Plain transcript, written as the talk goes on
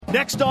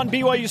Next on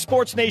BYU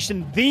Sports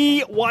Nation,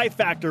 the Y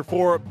factor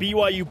for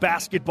BYU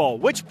basketball.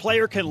 Which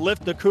player can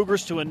lift the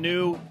Cougars to a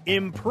new,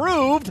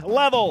 improved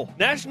level?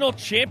 National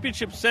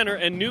Championship Center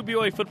and new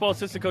BYU football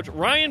assistant coach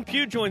Ryan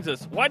Pugh joins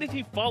us. Why did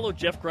he follow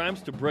Jeff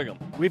Grimes to Brigham?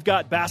 We've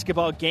got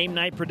basketball game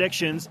night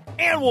predictions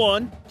and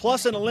one,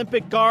 plus an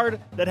Olympic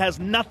guard that has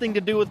nothing to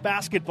do with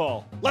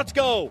basketball. Let's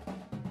go!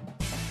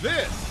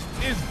 This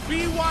is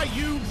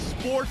BYU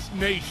Sports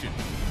Nation,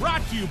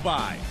 brought to you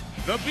by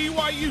The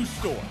BYU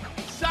Store.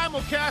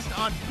 Simulcast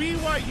on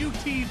BYU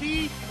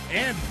TV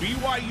and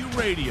BYU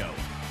Radio.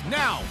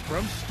 Now,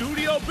 from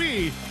Studio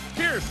B,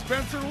 here's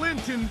Spencer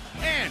Linton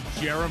and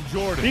Jerem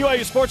Jordan.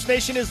 BYU Sports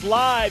Nation is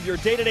live, your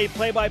day-to-day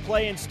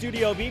play-by-play in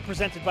Studio B,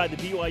 presented by the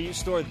BYU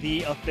Store,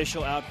 the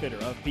official outfitter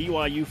of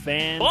BYU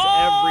fans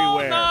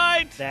everywhere.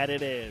 Night. That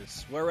it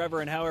is.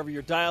 Wherever and however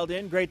you're dialed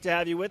in, great to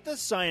have you with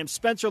us. I am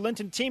Spencer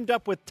Linton, teamed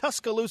up with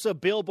Tuscaloosa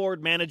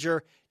billboard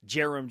manager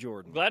Jerem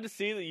Jordan. Glad to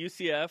see that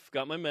UCF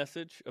got my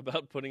message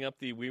about putting up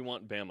the We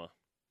Want Bama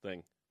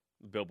thing,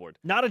 billboard.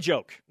 Not a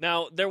joke.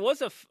 Now, there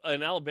was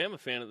an Alabama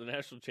fan at the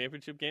national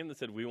championship game that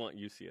said, "We want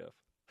UCF."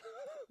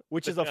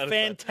 Which is a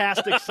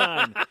fantastic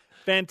sign.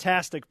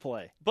 Fantastic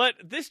play. But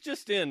this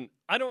just in,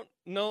 I don't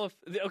know if,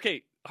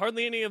 okay,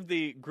 hardly any of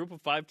the group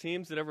of 5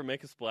 teams that ever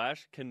make a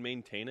splash can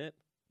maintain it.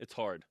 It's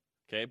hard,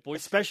 okay?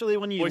 Especially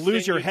when you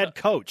lose your head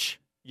coach.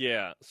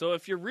 Yeah, so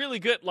if you're really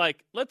good,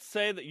 like, let's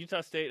say that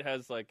Utah State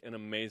has, like, an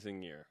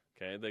amazing year,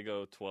 okay? They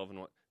go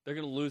 12-1. They're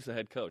going to lose the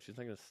head coach. He's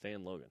not going to stay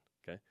in Logan,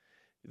 okay?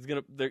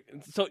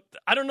 So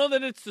I don't know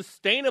that it's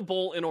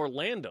sustainable in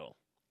Orlando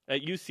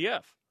at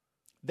UCF.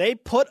 They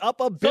put up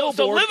a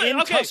billboard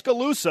in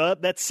Tuscaloosa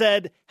that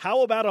said,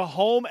 how about a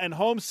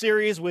home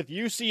series with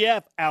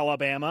UCF,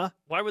 Alabama?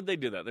 Why would they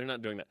do that? They're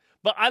not doing that.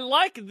 But I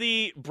like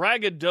the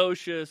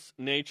braggadocious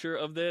nature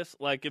of this.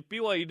 Like, if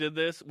BYU did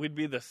this, we'd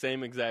be the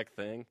same exact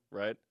thing,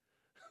 right?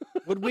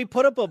 Would we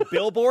put up a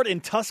billboard in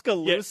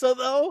Tuscaloosa,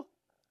 though?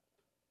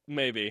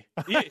 Maybe.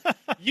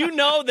 You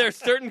know there's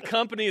certain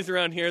companies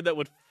around here that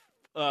would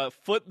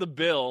foot the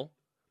bill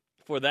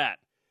for that.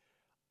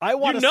 I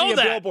want to see a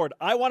billboard.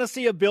 I want to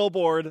see a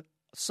billboard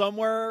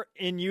somewhere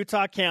in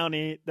Utah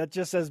County that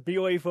just says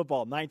BYU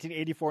football,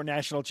 1984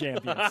 national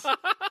champions.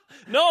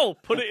 No,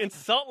 put it in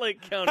Salt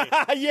Lake County.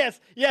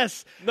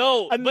 Yes.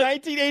 No.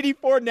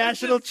 1984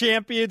 national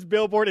champions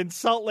billboard in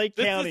Salt Lake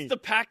County. This is the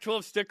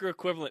Pac-12 sticker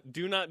equivalent.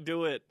 Do not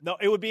do it. No,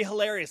 it would be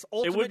hilarious.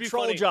 Ultimate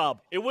troll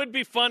job. It would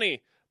be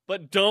funny.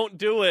 But don't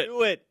do it.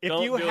 Do it.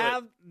 If you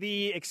have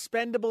the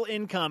expendable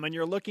income and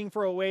you're looking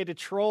for a way to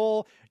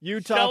troll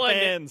Utah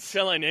fans.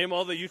 Shall I name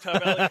all the Utah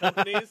Valley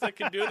companies that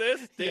can do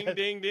this? Ding,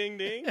 ding, ding,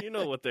 ding. You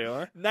know what they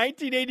are.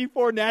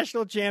 1984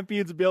 National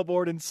Champions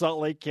billboard in Salt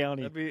Lake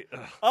County. That'd be,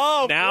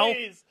 now,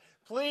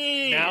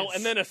 please. Now,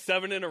 and then a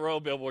 7 in a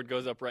row billboard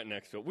goes up right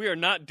next to it. We are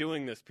not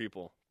doing this,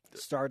 people.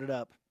 Start it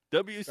up.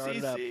 WCC. Start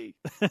it up.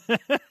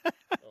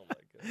 Oh, my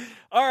God.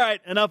 All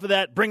right, enough of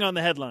that. Bring on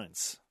the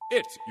headlines.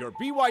 It's your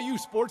BYU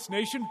Sports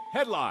Nation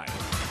headline.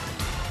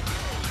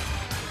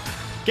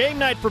 Game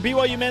night for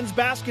BYU men's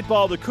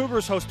basketball. The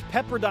Cougars host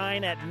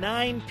Pepperdine at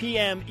 9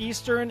 p.m.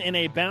 Eastern in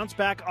a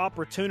bounce-back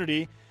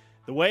opportunity.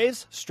 The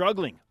Waves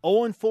struggling,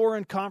 0-4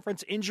 in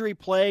conference,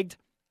 injury-plagued,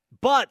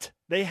 but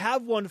they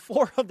have won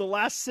 4 of the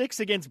last 6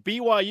 against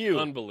BYU.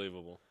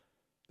 Unbelievable.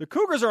 The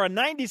Cougars are a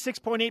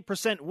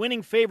 96.8%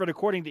 winning favorite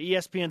according to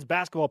ESPN's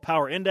Basketball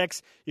Power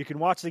Index. You can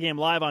watch the game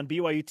live on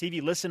BYU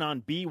TV. Listen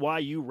on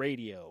BYU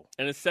Radio.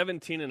 And a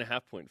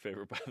 17.5-point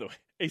favorite, by the way.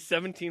 A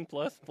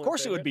 17-plus point Of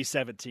course favorite? It would be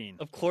 17.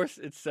 Of course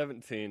it's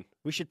 17.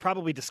 We should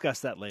probably discuss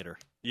that later.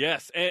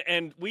 Yes,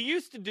 and we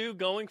used to do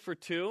going for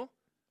 2.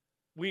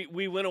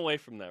 We went away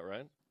from that,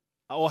 right?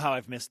 Oh, how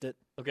I've missed it.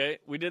 Okay,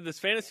 we did this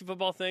fantasy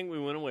football thing. We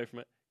went away from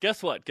it.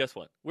 Guess what?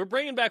 We're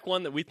bringing back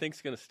one that we think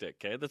is going to stick,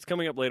 okay? That's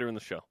coming up later in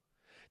the show.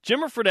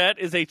 Jimmer Fredette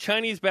is a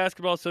Chinese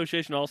Basketball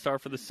Association All-Star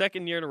for the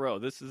 2nd year in a row.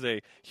 This is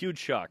a huge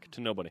shock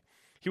to nobody.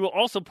 He will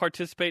also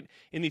participate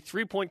in the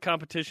 3-point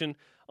competition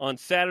on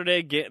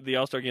Saturday. The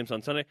All-Star game's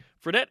on Sunday.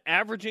 Fredette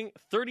averaging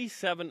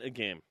 37 a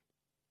game.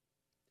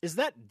 Is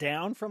that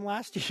down from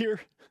last year?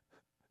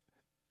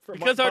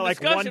 Because our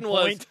discussion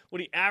was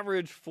when he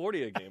averaged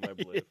 40 a game, I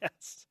believe.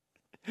 Yes.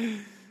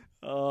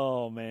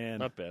 Oh, man.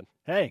 Not bad.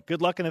 Hey,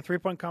 good luck in the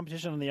 3-point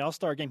competition in the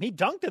All-Star game. He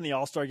dunked in the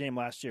All-Star game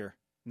last year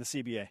in the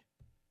CBA.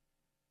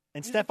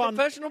 And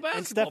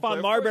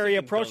Stephon Marbury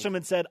approached him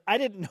and said, I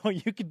didn't know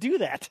you could do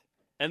that.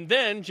 And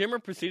then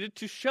Jimmer proceeded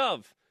to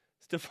shove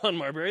Stephon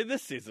Marbury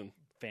this season.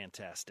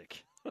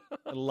 Fantastic.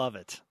 I love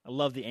it. I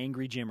love the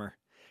angry Jimmer.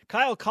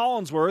 Kyle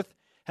Collinsworth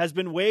has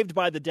been waived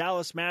by the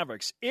Dallas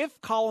Mavericks. If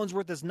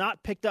Collinsworth is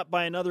not picked up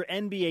by another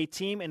NBA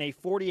team in a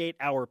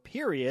 48-hour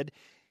period,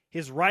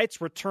 his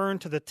rights return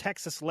to the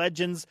Texas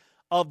Legends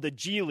of the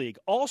G League.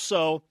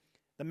 Also,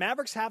 the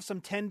Mavericks have some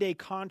 10-day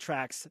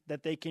contracts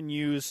that they can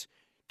use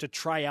to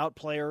try out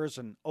players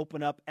and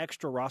open up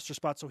extra roster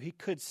spots, so he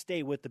could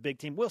stay with the big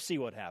team. We'll see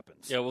what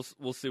happens. Yeah,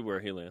 we'll see where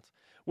he lands.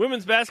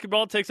 Women's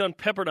basketball takes on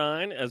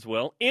Pepperdine as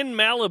well in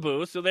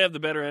Malibu, so they have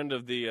the better end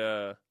of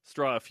the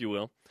straw, if you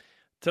will.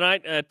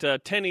 Tonight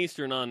at 10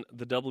 Eastern on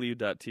the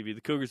W.TV,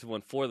 the Cougars have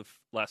won 4 of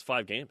the last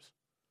 5 games.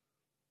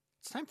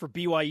 It's time for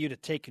BYU to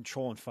take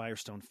control in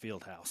Firestone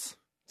Fieldhouse.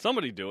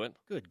 Somebody do it.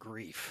 Good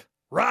grief.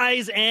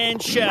 Rise and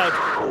shout.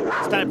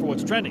 It's time for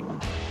What's Trending.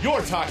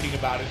 You're talking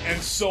about it,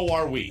 and so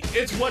are we.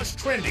 It's What's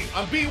Trending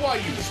on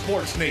BYU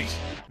Sports Nation.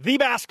 The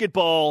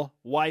basketball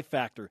Y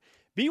factor.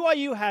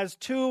 BYU has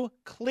 2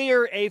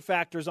 clear A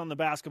factors on the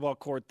basketball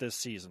court this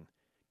season.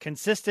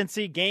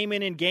 Consistency, game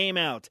in and game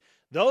out.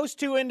 Those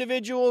 2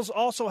 individuals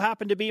also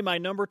happen to be my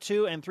number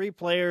 2 and 3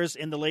 players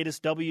in the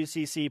latest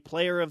WCC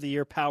Player of the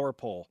Year Power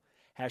Poll.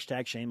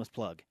 Hashtag shameless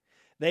plug.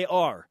 They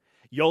are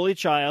Yoli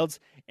Childs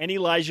and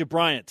Elijah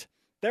Bryant.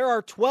 There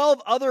are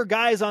 12 other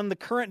guys on the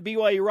current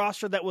BYU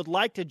roster that would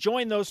like to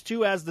join those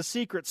 2 as the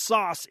secret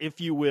sauce,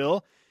 if you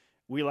will.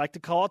 We like to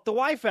call it the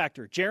Y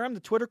factor. Jerem, the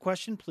Twitter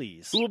question,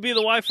 please. Who will be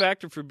the Y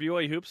factor for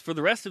BYU Hoops for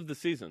the rest of the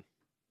season?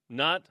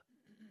 Not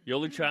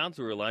Yoli Childs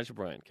or Elijah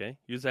Bryant, okay?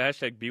 Use the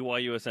hashtag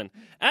BYUSN.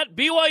 At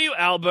BYU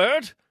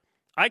Albert,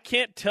 I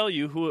can't tell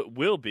you who it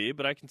will be,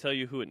 but I can tell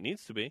you who it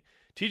needs to be.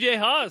 TJ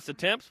Haas,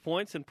 attempts,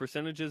 points, and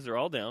percentages are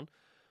all down,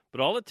 but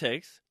all it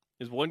takes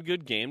is one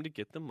good game to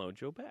get the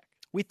mojo back.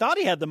 We thought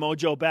he had the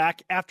mojo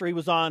back after he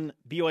was on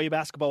BYU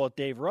Basketball with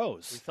Dave We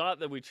Rose. thought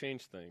that we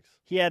changed things.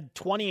 He had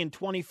 20 and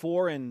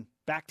 24 in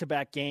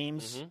back-to-back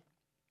games. Mm-hmm.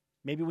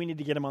 Maybe we need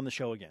to get him on the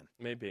show again.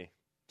 Maybe.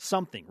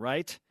 Something,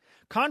 right?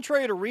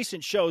 Contrary to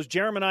recent shows,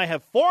 Jerem and I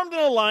have formed an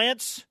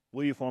alliance.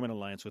 Will you form an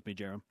alliance with me,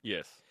 Jerem?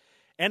 Yes.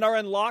 And are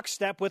in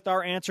lockstep with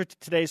our answer to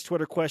today's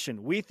Twitter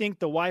question. We think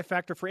the Y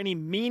factor for any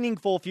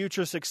meaningful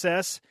future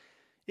success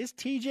is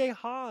TJ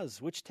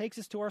Haas, which takes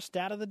us to our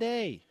stat of the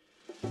day.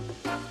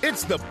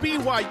 It's the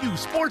BYU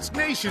Sports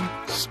Nation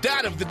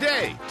stat of the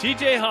day.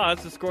 TJ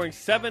Haas is scoring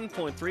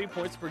 7.3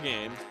 points per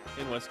game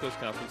in West Coast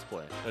Conference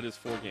play. That is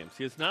 4 games.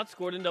 He has not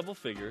scored in double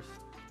figures.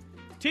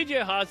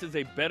 TJ Haas is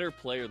a better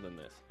player than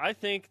this. I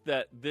think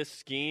that this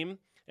scheme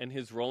and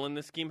his role in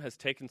this scheme has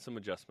taken some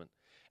adjustment.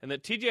 And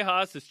that TJ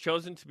Haas has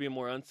chosen to be a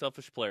more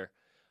unselfish player.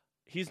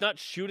 He's not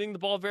shooting the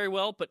ball very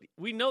well, but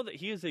we know that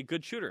he is a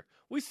good shooter.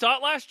 We saw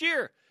it last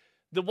year.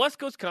 The West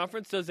Coast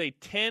Conference does a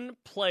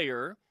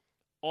 10-player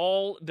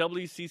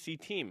all-WCC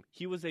team.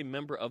 He was a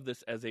member of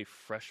this as a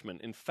freshman.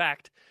 In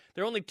fact,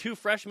 there are only 2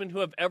 freshmen who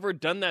have ever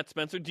done that,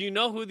 Spencer. Do you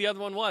know who the other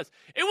one was?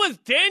 It was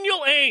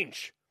Daniel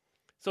Ainge.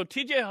 So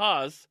TJ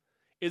Haas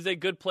is a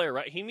good player,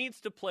 right? He needs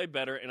to play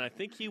better, and I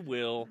think he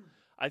will.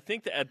 I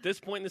think that at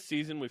this point in the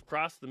season, we've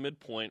crossed the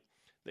midpoint,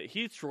 that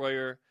Heath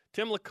Schroyer,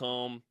 Tim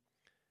Lacombe,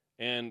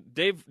 and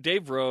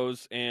Dave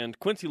Rose and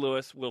Quincy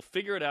Lewis will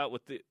figure it out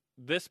with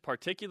this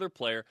particular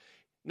player.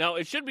 Now,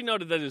 it should be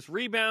noted that his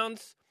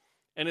rebounds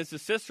and his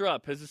assists are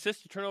up. His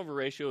assist-to-turnover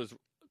ratio is,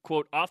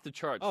 quote, off the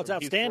charts. Oh, it's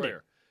outstanding. Heath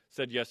Schroyer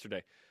said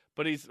yesterday.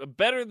 But he's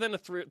better than a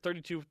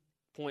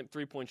 32-point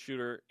three-point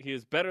shooter. He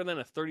is better than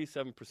a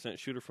 37%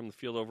 shooter from the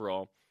field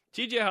overall.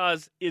 TJ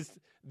Haas is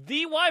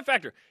the Y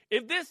factor.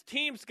 If this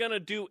team's going to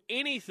do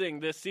anything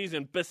this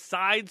season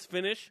besides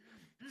finish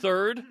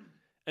third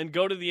and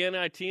go to the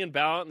NIT and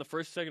bow out in the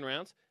first, second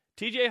rounds,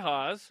 TJ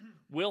Haas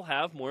will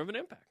have more of an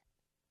impact.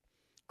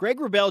 Greg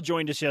Wrubell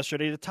joined us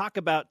yesterday to talk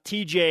about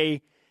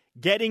TJ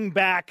getting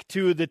back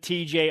to the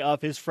TJ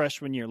of his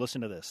freshman year. Listen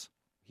to this.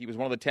 He was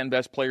one of the 10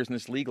 best players in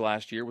this league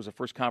last year, was a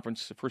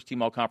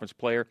first-team all-conference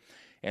player,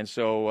 and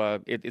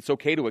so it's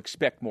okay to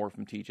expect more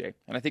from TJ.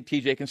 And I think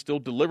TJ can still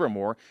deliver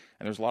more,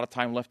 and there's a lot of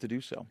time left to do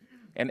so.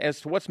 And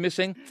as to what's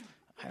missing,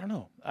 I don't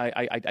know.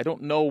 I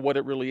don't know what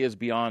it really is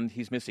beyond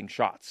he's missing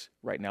shots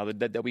right now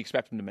that we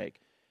expect him to make.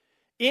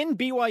 In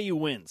BYU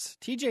wins,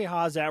 TJ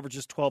Haas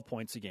averages 12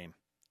 points a game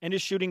and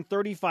is shooting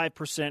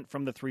 35%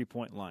 from the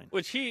three-point line.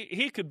 Which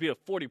he could be a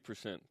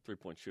 40%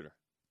 three-point shooter,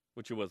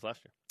 which he was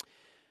last year.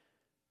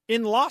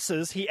 In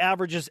losses, he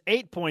averages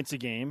 8 points a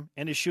game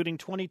and is shooting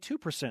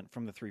 22%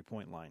 from the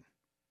three-point line.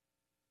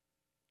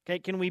 Okay,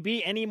 can we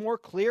be any more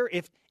clear?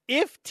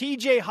 If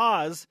TJ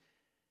Haas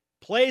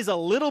plays a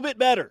little bit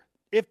better,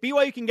 if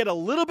BYU can get a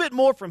little bit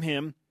more from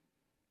him,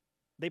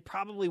 they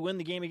probably win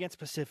the game against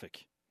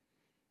Pacific.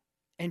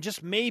 And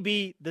just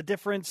maybe the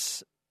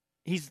difference,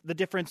 he's the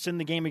difference in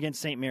the game against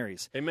St.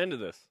 Mary's. Amen to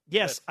this.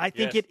 Yes, I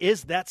think it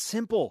is that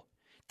simple.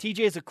 TJ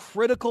is a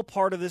critical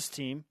part of this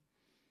team.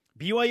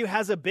 BYU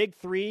has a big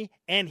 3,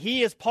 and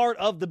he is part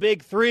of the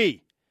big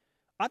 3.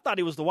 I thought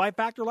he was the Y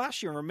factor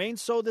last year and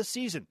remains so this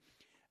season.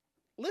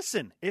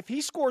 Listen, if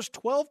he scores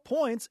 12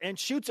 points and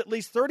shoots at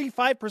least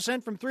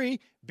 35% from 3,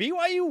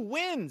 BYU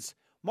wins.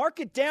 Mark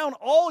it down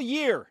all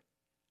year.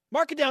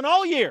 Mark it down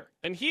all year.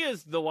 And he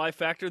is the Y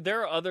factor.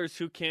 There are others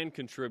who can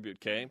contribute,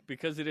 okay?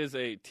 Because it is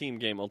a team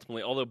game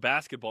ultimately, although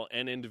basketball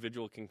and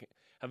individual can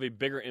have a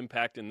bigger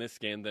impact in this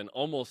game than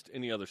almost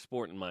any other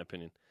sport, in my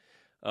opinion.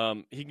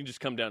 He can just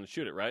come down and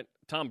shoot it, right?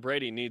 Tom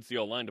Brady needs the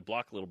O-line to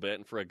block a little bit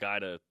and for a guy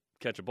to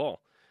catch a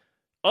ball.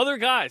 Other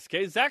guys,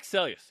 okay? Zach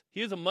Sellius,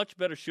 he is a much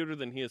better shooter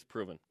than he has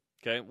proven,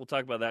 okay? We'll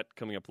talk about that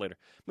coming up later.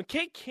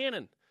 McKay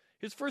Cannon,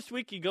 his first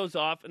week he goes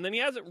off, and then he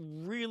hasn't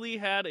really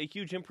had a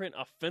huge imprint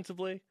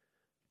offensively,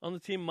 on the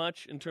team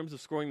much in terms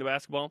of scoring the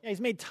basketball. Yeah,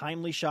 he's made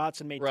timely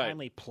shots and made Right.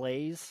 timely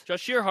plays.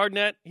 Jahshire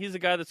Hardnett, he's a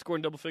guy that's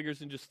scoring double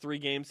figures in just 3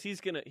 games.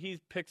 He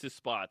picks his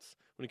spots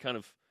when he kind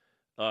of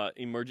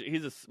emerges.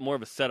 He's more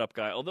of a setup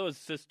guy, although his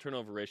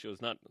assist-turnover ratio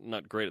is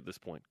not great at this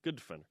point. Good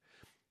defender.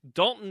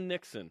 Dalton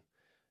Nixon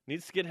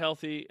needs to get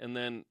healthy and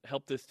then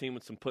help this team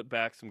with some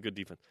putbacks, some good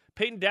defense.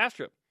 Peyton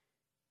Dastrup,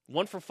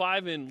 1 for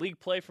 5 in league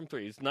play from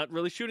 3. He's not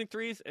really shooting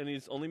threes, and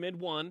he's only made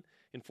 1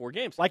 in 4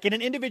 games. Like in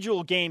an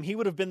individual game, he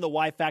would have been the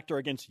Y factor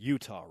against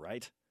Utah,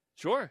 right?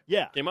 Sure.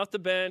 Yeah. Came off the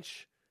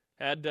bench,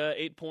 had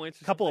 8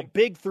 points. A couple of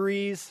big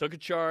threes. Took a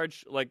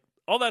charge. Like,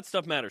 all that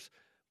stuff matters.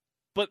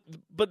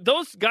 But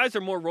those guys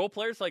are more role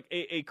players. Like,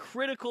 a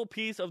critical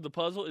piece of the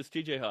puzzle is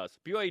TJ Haws.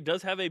 BYU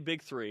does have a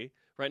big 3.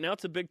 Right now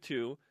it's a big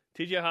 2.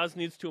 TJ Haws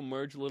needs to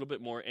emerge a little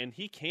bit more, and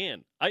he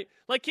can.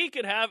 He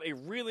could have a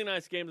really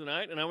nice game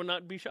tonight, and I would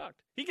not be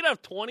shocked. He could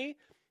have 20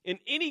 in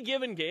any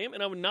given game,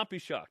 and I would not be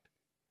shocked.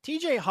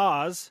 TJ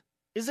Haws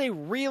is a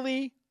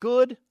really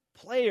good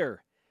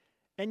player.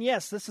 And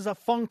yes, this is a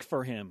funk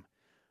for him.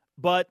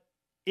 But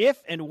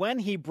if and when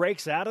he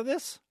breaks out of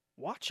this,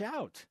 watch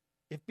out.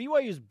 If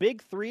BYU's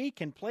big 3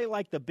 can play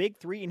like the big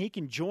 3 and he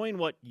can join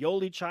what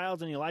Yoli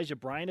Childs and Elijah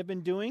Bryant have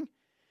been doing,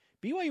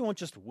 BYU won't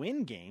just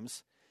win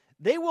games.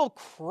 They will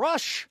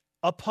crush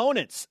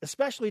opponents,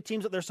 especially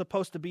teams that they're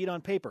supposed to beat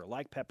on paper,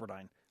 like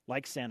Pepperdine,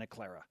 like Santa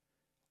Clara.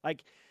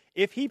 Like,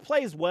 if he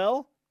plays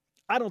well,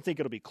 I don't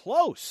think it'll be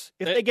close.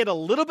 If they get a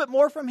little bit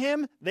more from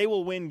him, they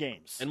will win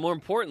games. And more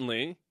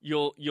importantly,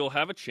 you'll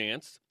have a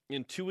chance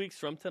in 2 weeks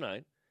from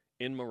tonight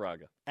in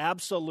Moraga.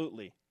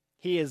 Absolutely.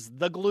 He is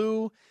the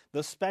glue,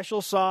 the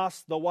special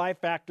sauce, the Y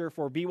factor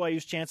for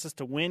BYU's chances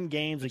to win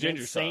games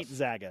against St.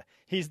 Zaga.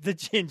 He's the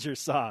ginger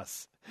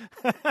sauce.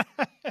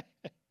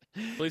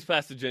 Please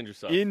pass the ginger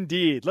sauce.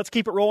 Indeed. Let's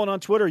keep it rolling on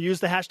Twitter.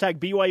 Use the hashtag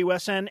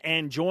BYUSN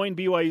and join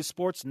BYU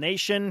Sports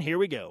Nation. Here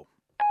we go.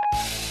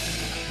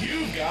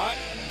 You got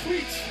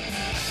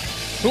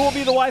tweets. Who will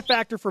be the Y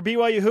factor for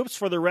BYU hoops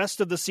for the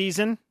rest of the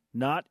season?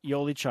 Not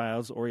Yoli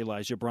Childs or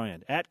Elijah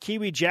Bryant. At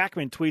Kiwi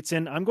Jackman tweets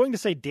in, I'm going to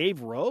say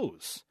Dave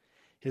Rose.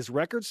 His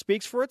record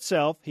speaks for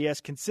itself. He has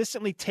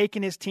consistently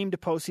taken his team to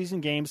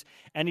postseason games,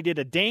 and he did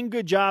a dang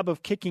good job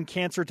of kicking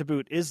cancer to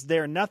boot. Is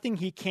there nothing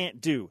he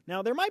can't do?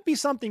 Now, there might be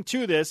something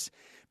to this,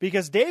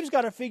 because Dave's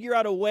got to figure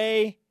out a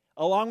way,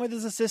 along with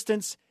his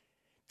assistants,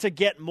 to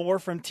get more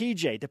from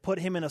TJ, to put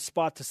him in a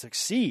spot to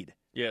succeed.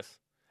 Yes.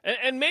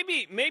 And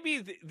maybe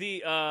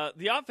the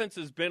offense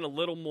has been a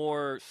little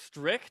more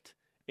strict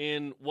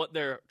in what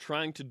they're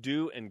trying to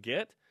do and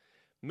get.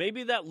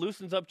 Maybe that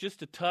loosens up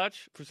just a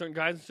touch for certain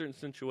guys in certain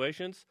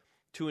situations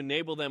to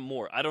enable them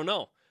more. I don't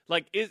know.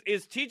 Like, is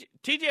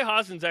TJ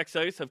Haws and Zach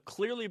Seljaas have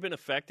clearly been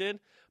affected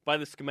by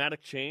the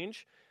schematic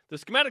change. The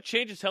schematic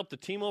change has helped the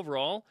team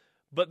overall,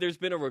 but there's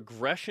been a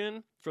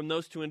regression from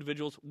those 2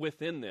 individuals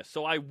within this.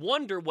 So I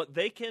wonder what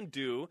they can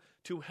do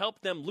to help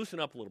them loosen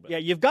up a little bit. Yeah,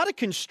 you've got to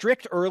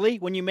constrict early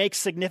when you make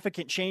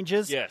significant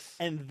changes. Yes.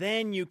 And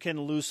then you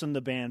can loosen the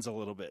bands a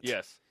little bit.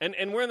 Yes.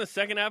 And we're in the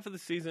second half of the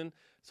season,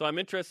 so I'm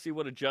interested to see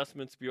what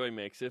adjustments BYU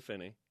makes, if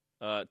any,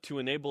 to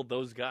enable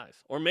those guys.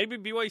 Or maybe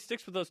BYU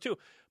sticks with those 2.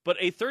 But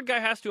a third guy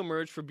has to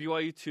emerge for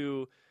BYU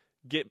to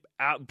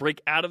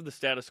break out of the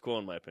status quo,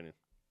 in my opinion.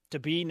 To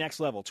be next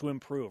level, to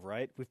improve,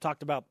 right? We've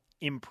talked about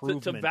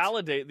improvement. To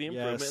validate the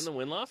improvement Yes. in the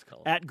win-loss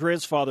column. At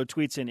Grizzfather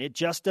tweets in, it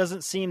just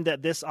doesn't seem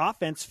that this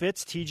offense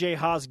fits TJ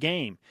Haws'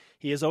 game.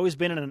 He has always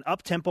been in an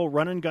up-tempo,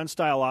 run-and-gun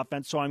style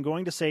offense, so I'm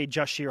going to say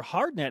Jahshire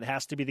Hardnett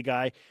has to be the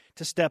guy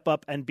to step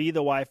up and be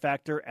the Y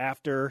factor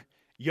after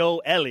Yo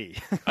Ellie.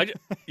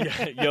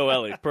 Yo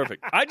Ellie,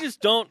 perfect. I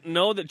just don't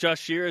know that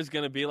Jahshire is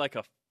going to be like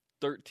a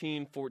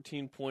 13,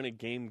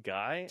 14-point-a-game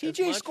guy.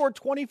 TJ scored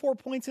 24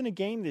 points in a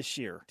game this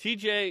year.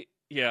 TJ...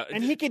 Yeah,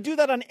 and he could do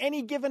that on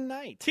any given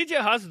night. TJ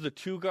Haws is the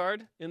 2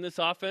 guard in this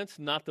offense,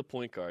 not the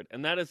point guard,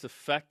 and that has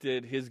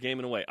affected his game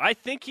in a way. I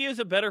think he is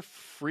a better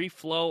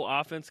free-flow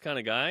offense kind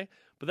of guy,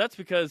 but that's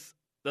because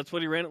that's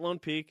what he ran at Lone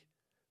Peak.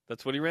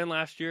 That's what he ran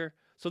last year.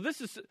 So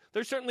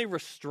there's certainly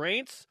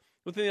restraints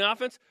within the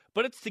offense,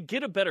 but it's to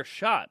get a better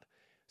shot.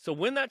 So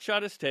when that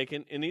shot is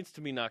taken, it needs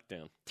to be knocked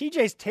down.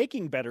 TJ's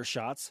taking better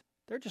shots.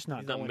 They're just not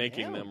He's not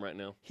making them right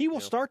now. He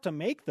will start to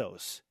make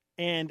those.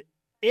 And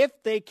if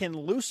they can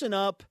loosen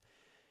up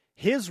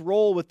his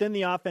role within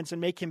the offense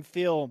and make him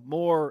feel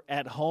more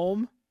at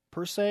home,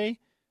 per se,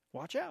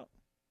 watch out.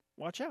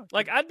 Watch out.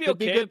 Like, I'd be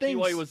okay if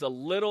BYU was a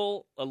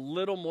little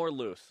more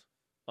loose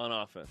on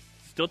offense.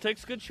 Still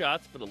takes good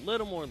shots, but a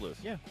little more loose.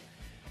 Yeah.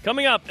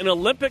 Coming up, an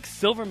Olympic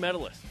silver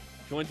medalist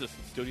joins us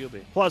in Studio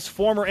B. Plus,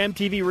 former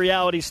MTV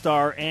reality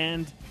star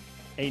and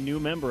a new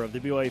member of the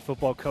BYU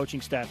football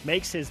coaching staff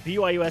makes his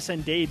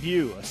BYUSN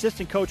debut.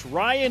 Assistant coach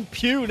Ryan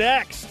Pugh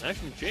next.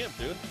 National champ,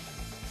 dude.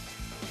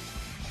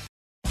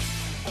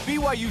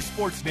 BYU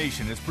Sports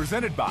Nation is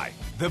presented by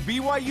The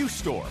BYU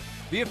Store,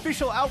 the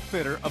official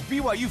outfitter of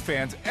BYU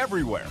fans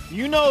everywhere.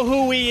 You know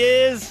who he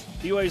is.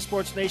 BYU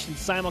Sports Nation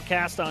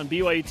simulcast on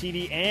BYU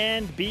TV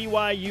and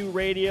BYU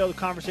Radio. The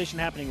conversation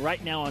happening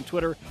right now on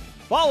Twitter.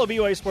 Follow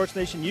BYU Sports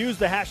Nation. Use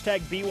the hashtag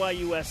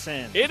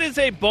BYUSN. It is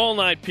a ball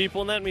night,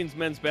 people, and that means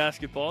men's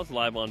basketball is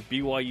live on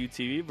BYU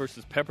TV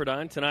versus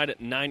Pepperdine tonight at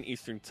 9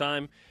 Eastern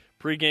Time.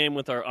 Pre-game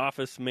with our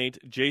office mate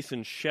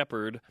Jason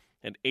Shepard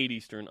at 8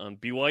 Eastern on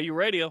BYU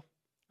Radio.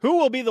 Who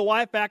will be the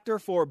Y factor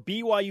for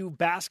BYU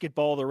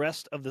basketball the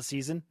rest of the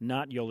season?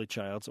 Not Yoli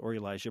Childs or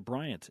Elijah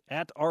Bryant.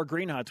 At R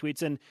Greenhot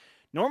tweets, and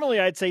normally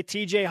I'd say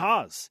TJ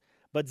Haas,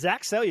 but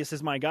Zach Sellius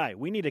is my guy.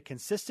 We need a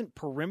consistent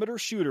perimeter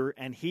shooter,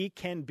 and he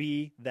can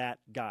be that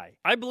guy.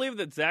 I believe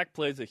that Zach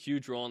plays a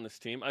huge role in this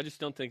team. I just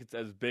don't think it's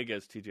as big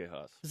as TJ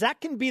Haas. Zach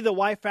can be the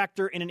Y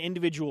factor in an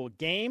individual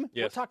game.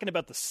 Yes. We're talking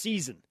about the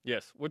season.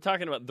 Yes, we're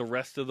talking about the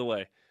rest of the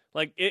way.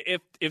 Like,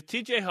 if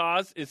TJ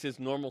Haas is his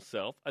normal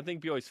self, I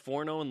think BYU's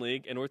 4-0 in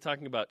league, and we're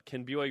talking about,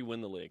 can BYU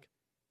win the league?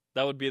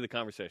 That would be the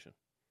conversation.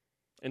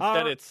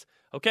 Instead, it's,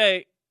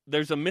 okay,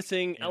 there's a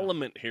missing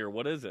element here.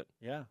 What is it?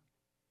 Yeah.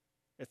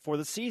 For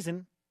the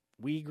season,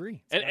 we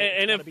agree.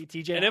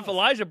 If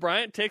Elijah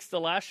Bryant takes the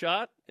last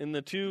shot in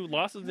the 2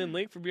 losses in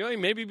league for BYU,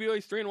 maybe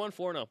BYU's 3-1,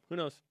 4-0. Who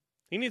knows?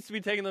 He needs to be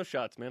taking those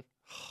shots, man.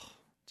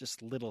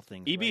 Just little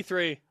things. EB3.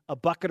 Right? A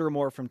bucket or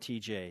more from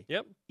TJ.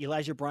 Yep.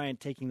 Elijah Bryant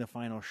taking the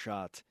final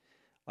shot.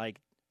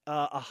 Like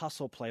a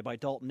hustle play by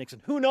Dalton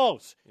Nixon. Who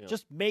knows? Yep.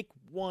 Just make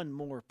one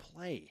more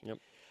play. Yep.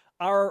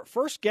 Our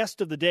first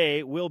guest of the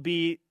day will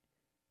be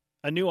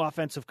a new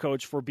offensive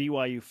coach for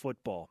BYU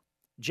football.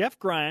 Jeff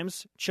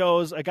Grimes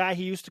chose a guy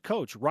he used to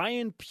coach,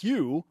 Ryan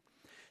Pugh,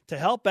 to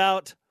help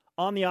out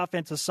on the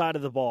offensive side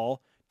of the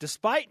ball,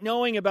 despite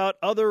knowing about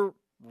other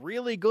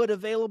really good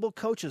available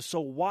coaches.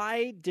 So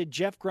why did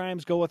Jeff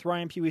Grimes go with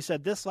Ryan Pugh? He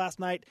said this last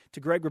night to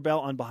Greg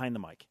Wrubell on Behind the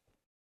Mic.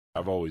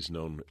 I've always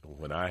known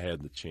when I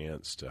had the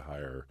chance to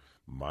hire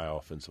my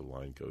offensive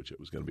line coach, it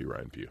was going to be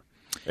Ryan Pugh.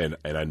 And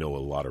I know a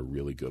lot of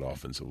really good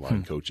offensive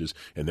line coaches,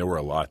 and there were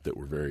a lot that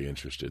were very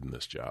interested in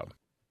this job.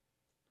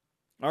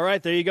 All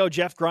right, there you go.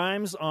 Jeff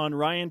Grimes on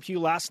Ryan Pugh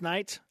last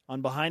night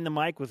on Behind the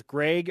Mic with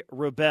Greg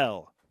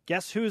Wrubell.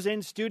 Guess who's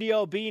in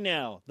Studio B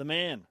now? The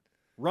man,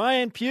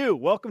 Ryan Pugh.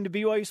 welcome to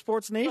BYU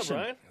Sports Nation.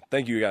 Ryan.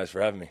 Thank you guys for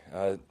having me.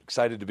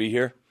 Excited to be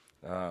here.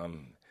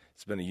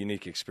 It's been a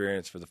unique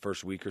experience for the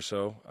first week or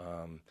so,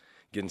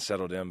 getting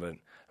settled in, but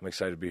I'm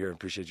excited to be here and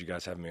appreciate you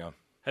guys having me on.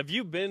 Have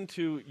you been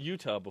to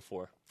Utah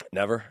before?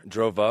 Never.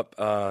 Drove up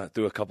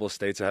through a couple of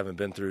states I haven't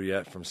been through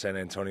yet from San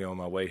Antonio on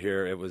my way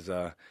here. It was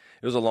a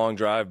long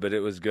drive, but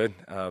it was good.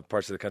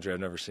 Parts of the country I've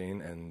never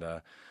seen,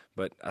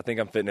 but I think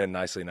I'm fitting in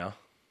nicely now.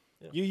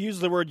 Yeah. You use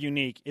the word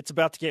unique. It's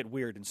about to get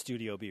weird in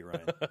Studio B,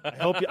 Ryan.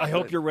 I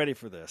hope you're ready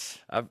for this.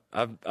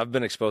 I've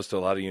been exposed to a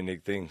lot of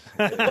unique things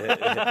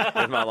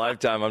in my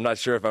lifetime. I'm not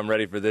sure if I'm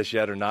ready for this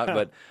yet or not,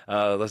 but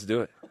let's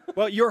do it.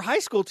 Well, your high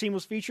school team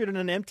was featured in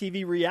an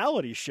MTV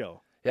reality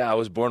show. Yeah, I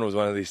was born with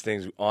one of these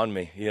things on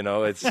me. You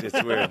know, it's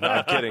weird. No,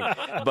 I'm kidding.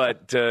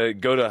 But to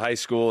go to high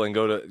school and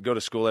go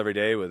to school every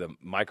day with a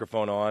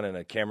microphone on and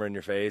a camera in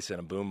your face and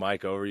a boom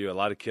mic over you, a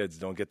lot of kids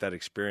don't get that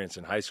experience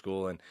in high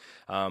school. And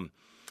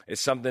it's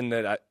something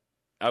that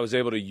I was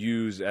able to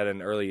use at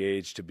an early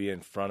age to be in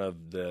front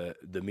of the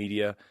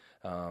media,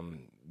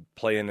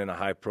 playing in a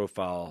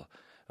high-profile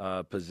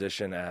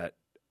position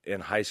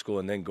in high school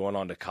and then going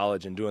on to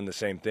college and doing the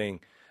same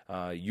thing.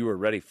 You were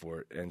ready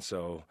for it. And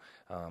so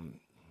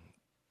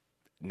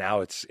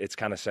now it's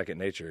kind of second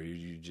nature.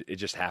 It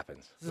just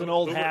happens. This is an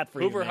old hat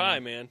for you, Hoover man. High,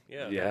 man.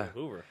 Yeah.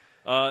 Hoover.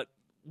 What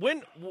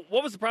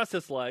was the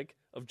process like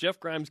of Jeff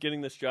Grimes getting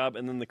this job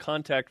and then the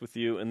contact with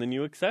you and then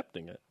you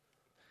accepting it?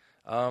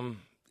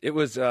 It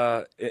was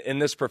in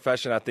this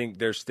profession, I think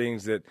there's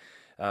things that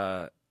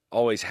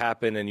always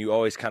happen and you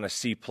always kind of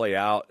see play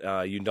out.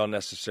 You don't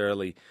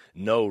necessarily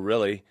know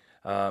really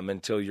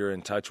until you're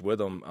in touch with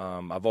them.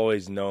 I've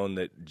always known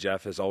that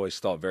Jeff has always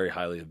thought very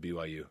highly of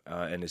BYU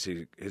and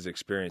his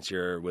experience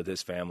here with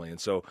his family.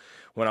 And so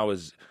when I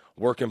was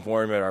working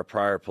for him at our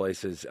prior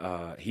places,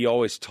 he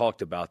always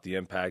talked about the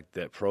impact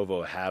that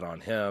Provo had on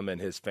him and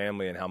his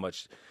family and how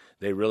much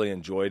they really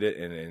enjoyed it,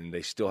 and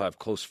they still have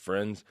close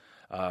friends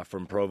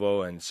from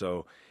Provo. And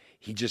so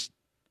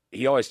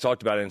he always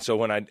talked about it. And so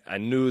when I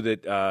knew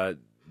that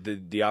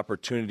the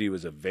opportunity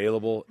was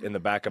available in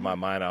the back of my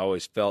mind, I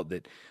always felt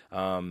that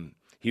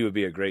he would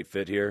be a great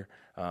fit here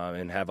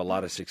and have a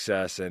lot of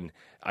success. And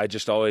I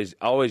just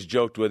always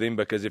joked with him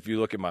because if you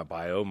look at my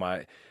bio,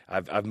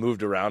 I've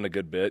moved around a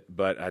good bit,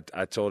 but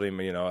I told him,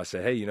 I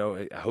said, hey,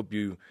 I hope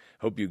you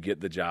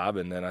get the job.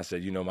 And then I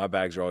said, my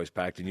bags are always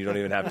packed and you don't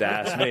even have to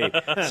ask me.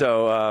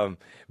 So,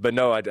 but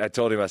no, I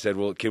told him, I said,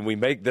 well, can we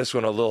make this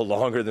one a little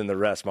longer than the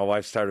rest? My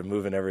wife started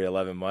moving every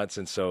 11 months.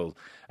 And so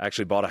I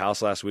actually bought a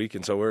house last week.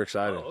 And so we're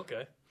excited. Oh,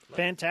 okay.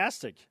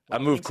 Fantastic. I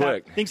moved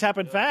quick. Things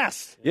happen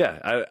fast.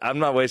 Yeah, I'm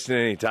not wasting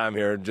any time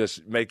here.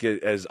 Just make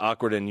it as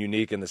awkward and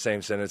unique in the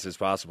same sentence as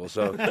possible.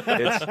 So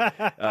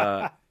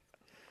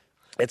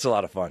it's a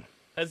lot of fun.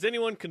 Has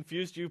anyone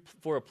confused you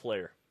for a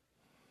player?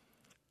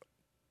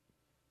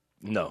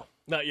 No.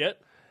 Not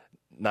yet?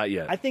 Not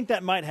yet. I think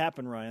that might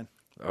happen, Ryan.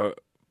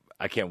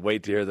 I can't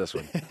wait to hear this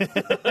one.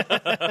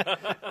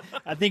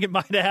 I think it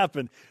might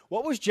happen.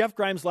 What was Jeff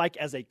Grimes like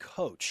as a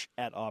coach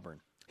at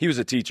Auburn? He was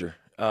a teacher,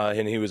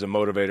 and he was a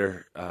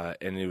motivator,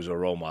 and he was a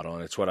role model.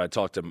 And it's what I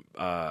talked to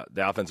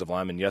the offensive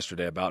lineman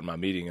yesterday about in my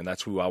meeting, and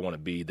that's who I want to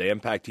be. The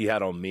impact he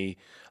had on me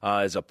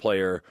as a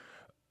player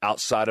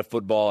outside of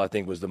football, I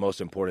think, was the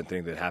most important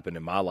thing that happened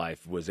in my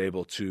life, was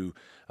able to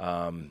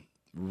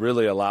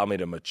really allow me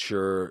to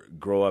mature,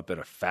 grow up at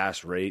a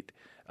fast rate,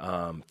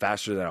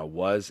 faster than I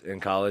was in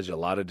college. A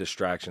lot of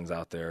distractions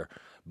out there,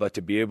 but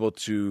to be able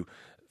to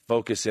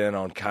focus in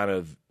on kind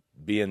of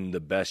being the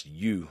best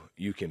you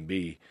can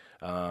be,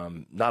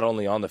 not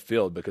only on the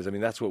field, because, I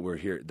mean, that's what we're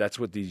here. That's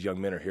what these young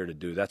men are here to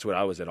do. That's what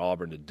I was at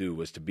Auburn to do,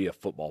 was to be a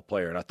football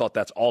player. And I thought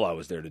that's all I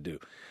was there to do.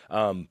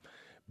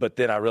 But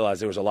then I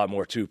realized there was a lot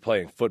more to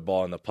playing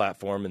football and the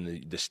platform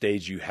and the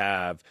stage you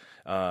have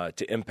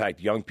to impact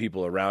young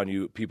people around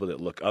you, people that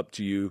look up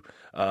to you,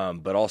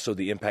 but also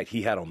the impact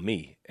he had on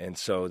me. And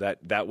so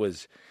that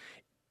was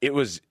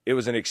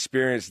an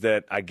experience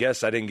that I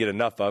guess I didn't get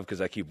enough of, because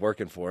I keep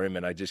working for him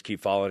and I just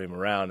keep following him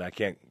around. I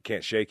can't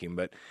shake him,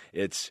 but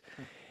it's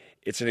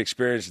an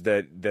experience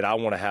that I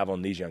want to have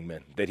on these young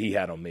men that he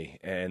had on me.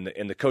 And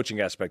in the coaching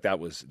aspect, that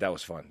was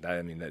fun.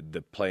 I mean,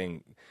 the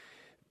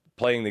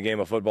playing the game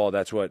of football,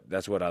 that's what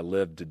I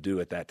lived to do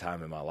at that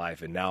time in my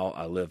life. And now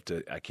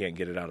I can't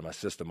get it out of my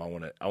system. I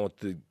want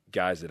the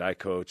guys that I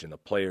coach and the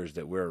players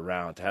that we're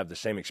around to have the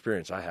same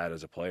experience I had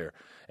as a player.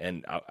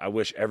 And I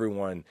wish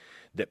everyone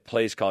that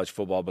plays college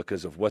football,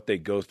 because of what they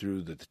go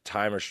through, the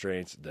time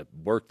restraints, the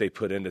work they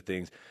put into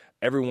things,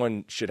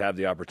 everyone should have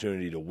the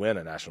opportunity to win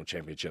a national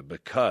championship,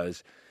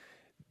 because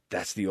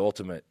that's the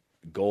ultimate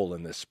goal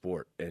in this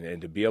sport.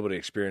 And to be able to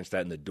experience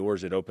that and the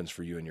doors it opens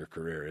for you in your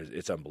career,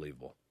 it's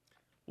unbelievable.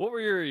 What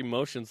were your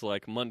emotions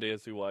like Monday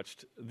as we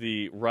watched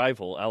the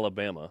rival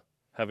Alabama,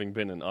 having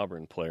been an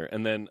Auburn player,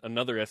 and then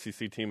another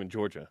SEC team in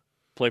Georgia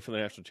play for the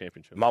national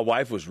championship? My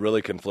wife was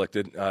really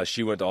conflicted.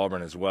 She went to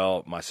Auburn as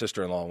well. My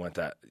sister-in-law went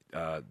to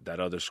that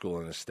other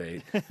school in the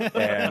state.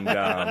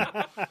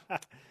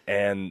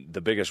 And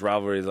the biggest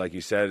rivalry, like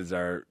you said, is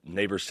our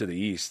neighbors to the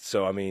east.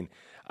 So, I mean,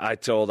 I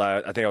think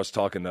I was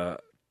talking to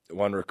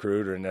one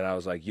recruiter, and then I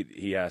was like,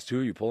 he asked, who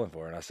are you pulling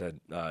for? And I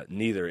said,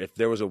 neither. If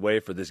there was a way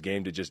for this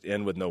game to just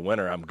end with no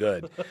winner, I'm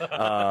good.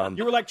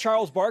 You were like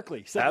Charles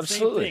Barkley. Said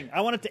Absolutely. The same thing.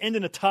 I want it to end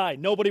in a tie.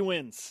 Nobody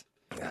wins.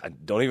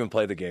 Don't even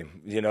play the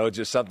game.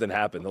 Just something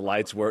happened. The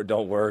lights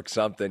don't work,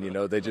 something,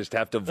 they just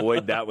have to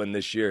avoid that one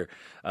this year.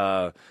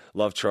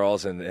 Love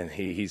Charles, and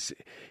he's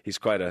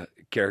quite a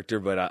character,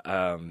 but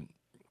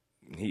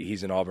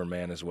he's an Auburn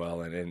man as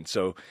well. And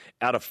so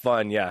out of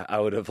fun, I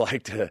would have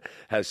liked to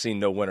have seen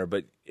no winner.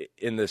 But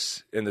in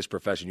this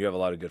profession, you have a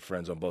lot of good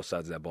friends on both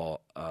sides of that ball,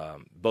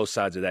 both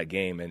sides of that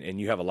game, and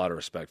you have a lot of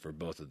respect for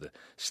both of the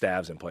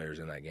staffs and players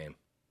in that game.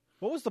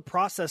 What was the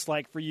process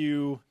like for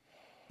you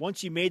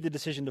once you made the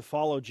decision to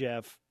follow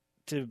Jeff,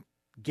 to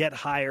get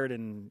hired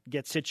and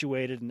get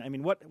situated? And I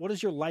mean, what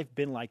has your life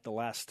been like the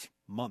last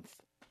month?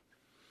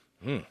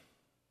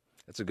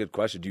 That's a good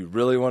question. Do you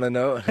really want to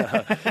know?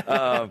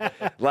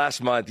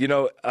 Last month,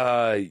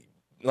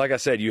 like I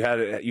said, you had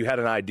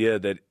an idea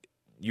that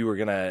you were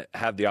going to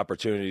have the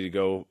opportunity to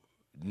go,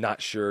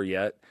 not sure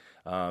yet.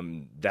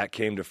 That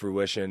came to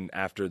fruition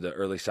after the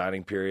early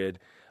signing period.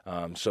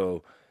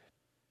 So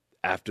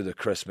after the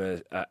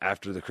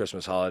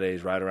Christmas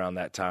holidays, right around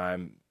that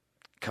time,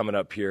 coming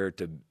up here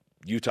to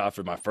Utah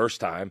for my first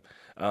time,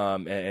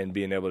 and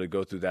being able to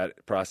go through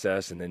that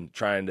process, and then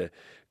trying to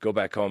go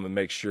back home and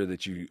make sure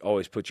that you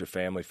always put your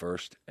family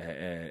first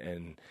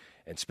and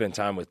spend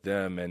time with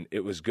them. And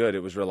it was good.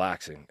 It was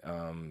relaxing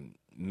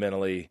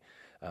mentally.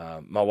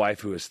 My wife,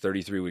 who is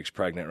 33 weeks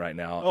pregnant right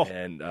now,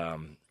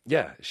 and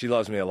she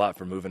loves me a lot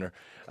for moving her.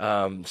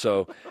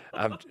 So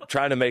I'm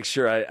trying to make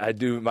sure I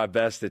do my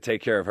best to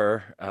take care of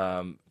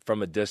her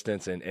from a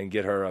distance and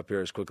get her up here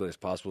as quickly as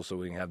possible so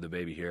we can have the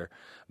baby here.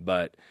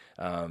 But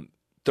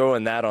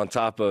throwing that on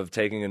top of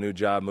taking a new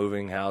job,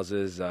 moving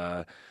houses,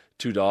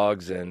 2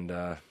 dogs, and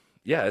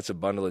it's a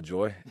bundle of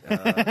joy and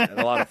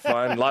a lot of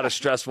fun, a lot of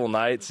stressful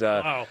nights,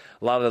 a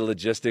lot of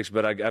logistics.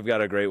 But I've got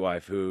a great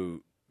wife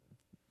who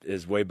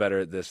is way better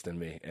at this than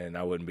me, and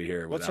I wouldn't be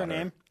here without her. What's her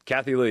name?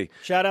 Kathy Lee.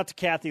 Shout out to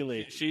Kathy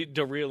Lee. She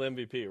the real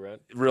MVP, right?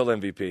 Real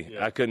MVP.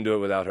 Yeah. I couldn't do it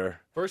without her.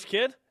 First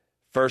kid?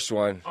 First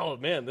one. Oh,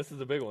 man, this is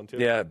a big one, too.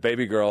 Yeah,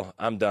 baby girl.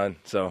 I'm done.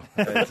 So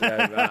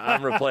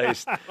I'm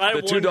replaced.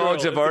 The 2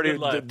 dogs have already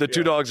the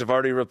 2 dogs have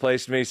already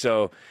replaced me.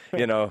 So,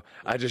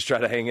 I just try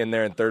to hang in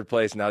there in 3rd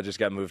place. Now I just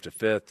got moved to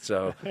 5th.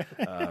 So,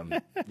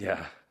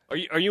 yeah.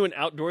 Are you an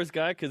outdoors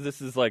guy? Because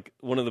this is like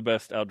one of the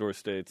best outdoor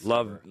states.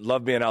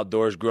 Love being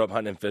outdoors. Grew up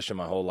hunting and fishing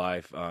my whole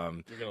life.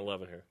 You're gonna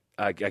love it here.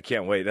 I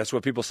can't wait. That's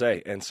what people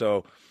say, and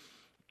so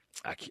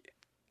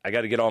I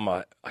got to get all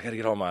my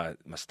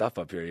stuff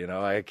up here.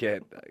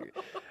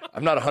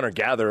 I'm not a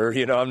hunter-gatherer,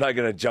 I'm not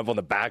going to jump on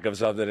the back of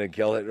something and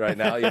kill it right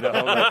now,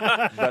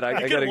 but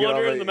I got to get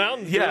all in the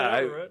mountains.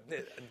 Yeah, right?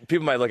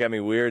 People might look at me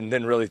weird and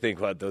then really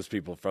think, what, those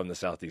people from the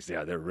Southeast,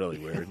 yeah, they're really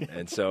weird.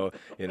 And so,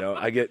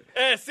 I get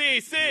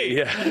SEC.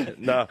 Yeah,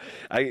 no,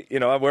 I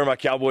wear my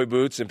cowboy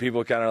boots and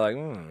people kind of like,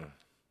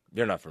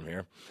 you're not from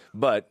here,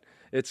 but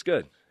it's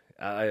good.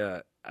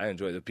 I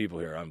enjoy the people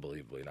here.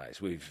 Unbelievably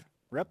nice. We've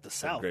rep the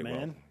South, man.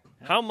 Welcome.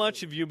 How much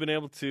have you been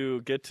able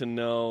to get to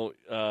know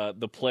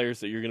the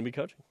players that you're going to be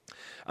coaching?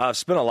 I've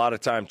spent a lot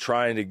of time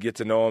trying to get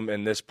to know them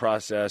in this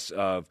process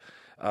of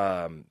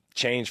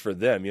change for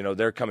them.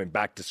 They're coming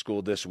back to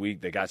school this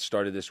week. They got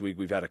started this week.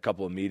 We've had a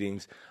couple of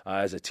meetings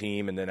as a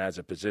team and then as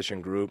a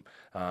position group,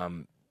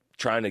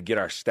 trying to get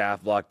our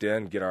staff locked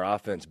in, get our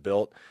offense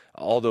built,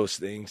 all those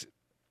things,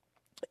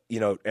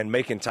 and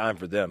making time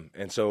for them.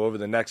 And so over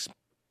the next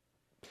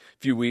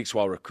few weeks,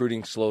 while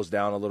recruiting slows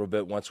down a little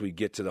bit, once we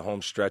get to the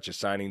home stretch of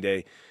signing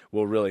day,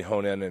 we'll really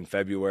hone in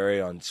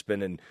February on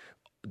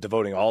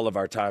devoting all of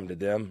our time to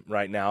them.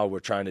 Right now, we're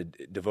trying to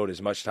devote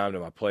as much time to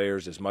my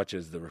players, as much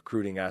as the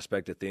recruiting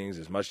aspect of things,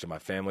 as much to my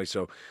family.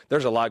 So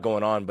there's a lot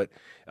going on, but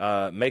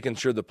making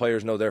sure the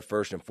players know they're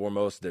first and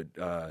foremost,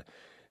 that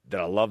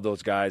I love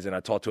those guys. And I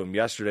talked to them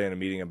yesterday in a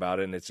meeting about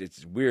it, and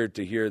it's weird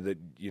to hear that,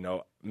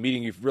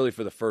 meeting you really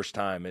for the first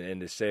time and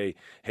to say,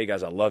 hey,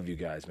 guys, I love you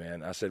guys,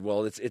 man. I said,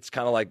 well, it's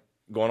kind of like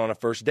going on a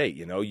first date.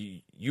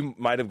 You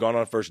might have gone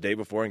on a first date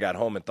before and got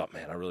home and thought,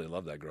 man, I really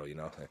love that girl,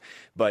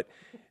 but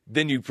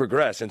then you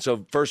progress. And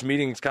so first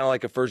meeting is kind of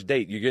like a first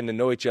date. You're getting to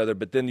know each other,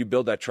 but then you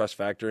build that trust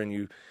factor and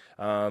you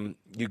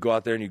go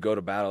out there and you go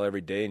to battle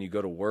every day and you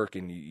go to work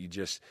and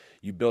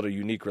you build a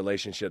unique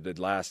relationship that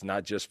lasts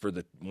not just for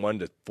the 1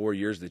 to 4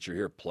 years that you're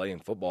here playing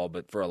football,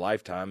 but for a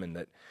lifetime. And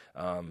that,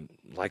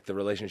 like the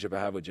relationship I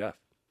have with Jeff.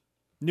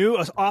 New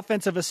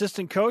offensive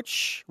assistant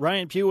coach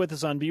Ryan Pugh with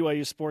us on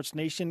BYU Sports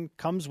Nation,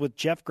 comes with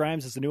Jeff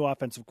Grimes as the new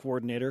offensive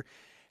coordinator.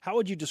 How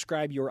would you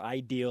describe your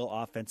ideal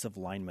offensive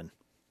lineman?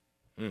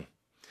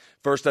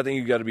 First, I think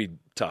you've got to be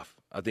tough.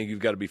 I think you've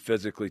got to be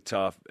physically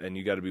tough, and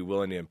you got to be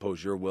willing to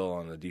impose your will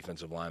on the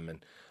defensive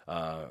lineman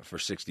for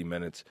 60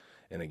 minutes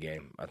in a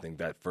game. I think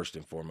that first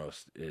and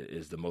foremost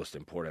is the most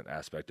important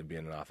aspect of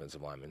being an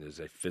offensive lineman,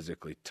 is a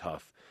physically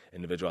tough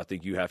individual. I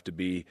think you have to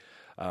be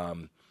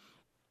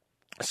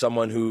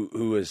someone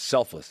who is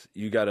selfless.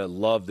 You got to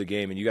love the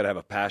game, and you got to have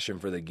a passion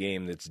for the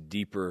game that's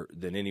deeper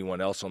than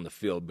anyone else on the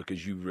field,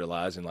 because you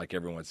realize, and like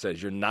everyone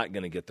says, you're not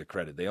going to get the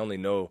credit. They only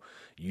know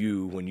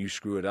you when you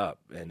screw it up,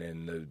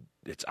 and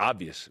it's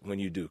obvious when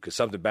you do, because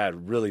something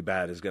bad, really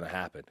bad, is going to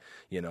happen.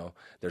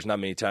 There's not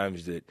many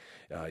times that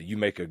you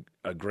make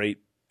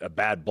a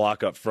bad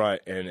block up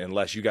front, and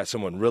unless you got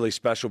someone really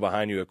special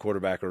behind you, a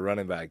quarterback or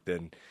running back,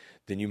 then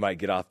you might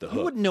get off the hook.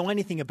 You wouldn't know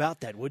anything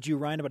about that, would you,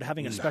 Ryan, about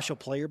having a special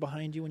player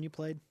behind you when you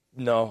played?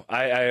 No,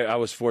 I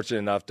was fortunate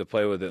enough to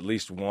play with at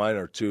least one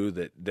or two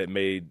that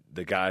made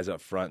the guys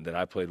up front that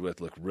I played with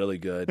look really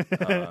good.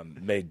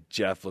 Made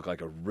Jeff look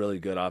like a really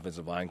good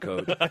offensive line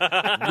coach.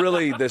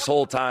 Really, this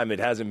whole time it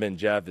hasn't been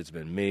Jeff; it's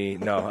been me.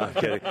 No,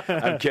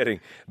 I'm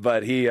kidding.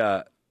 But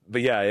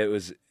it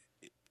was.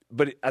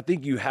 But I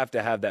think you have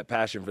to have that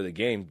passion for the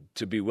game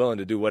to be willing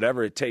to do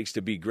whatever it takes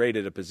to be great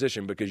at a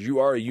position, because you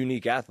are a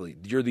unique athlete.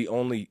 You're the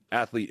only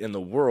athlete in the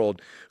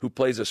world who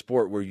plays a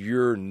sport where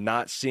you're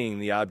not seeing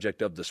the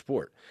object of the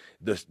sport.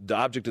 The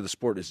object of the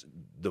sport is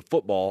the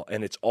football,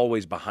 and it's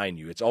always behind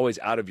you. It's always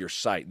out of your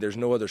sight. There's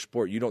no other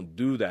sport. You don't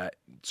do that.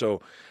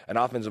 So an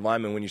offensive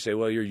lineman, when you say,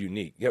 well, you're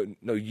unique,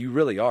 no, you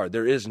really are.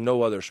 There is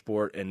no other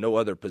sport and no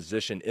other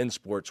position in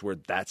sports where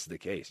that's the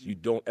case. You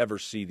don't ever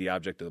see the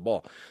object of the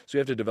ball. So you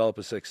have to develop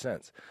a sixth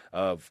sense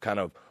of kind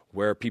of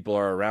where people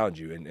are around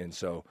you. And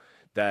so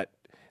that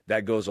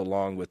goes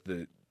along with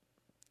the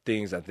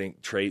things, I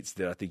think, traits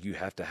that I think you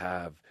have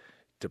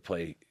to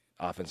play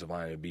offensive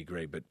line and be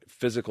great. But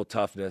physical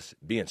toughness,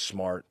 being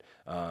smart,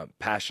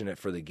 passionate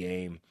for the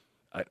game,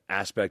 an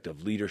aspect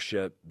of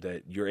leadership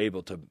that you're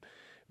able to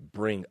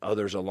bring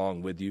others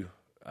along with you.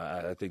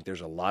 I think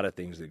there's a lot of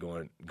things that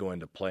go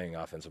into playing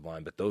offensive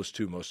line, but those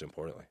two most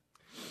importantly.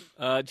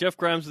 Jeff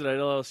Grimes at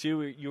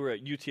LSU, you were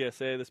at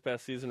UTSA this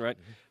past season, right?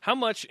 Mm-hmm. How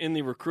much in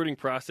the recruiting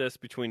process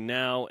between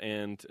now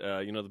and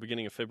the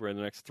beginning of February,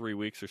 the next 3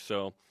 weeks or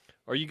so,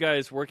 are you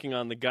guys working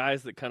on the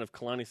guys that kind of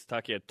Kalani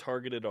Sitake had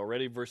targeted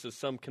already versus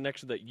some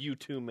connection that you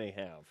two may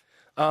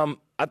have?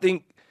 I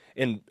think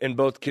in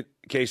both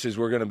cases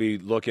we're going to be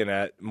looking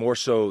at more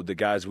so the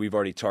guys we've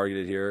already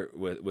targeted here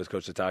with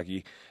Coach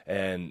Sitake,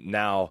 and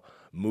now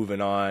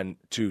moving on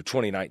to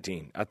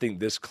 2019. I think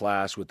this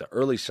class, with the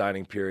early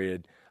signing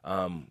period,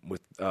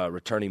 with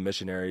returning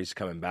missionaries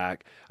coming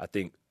back, I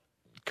think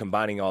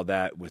combining all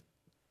that with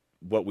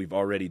what we've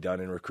already done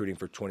in recruiting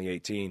for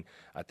 2018,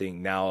 I think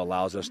now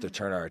allows us to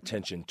turn our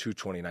attention to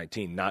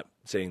 2019, not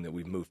saying that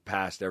we've moved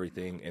past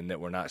everything and that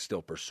we're not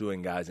still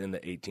pursuing guys in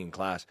the 18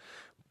 class,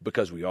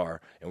 because we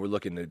are, and we're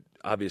looking to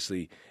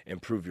obviously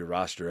improve your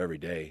roster every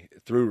day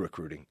through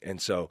recruiting.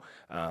 And so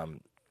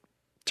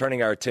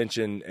turning our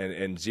attention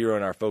and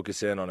zeroing our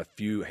focus in on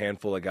a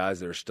handful of guys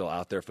that are still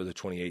out there for the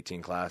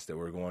 2018 class that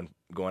we're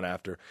going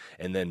after,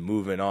 and then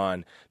moving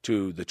on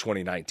to the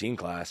 2019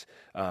 class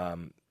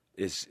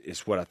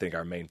is what I think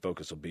our main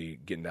focus will be,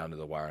 getting down to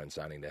the wire on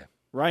signing day.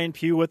 Ryan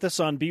Pugh with us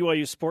on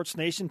BYU Sports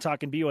Nation,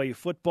 talking BYU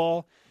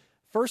football.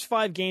 First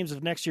 5 games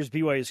of next year's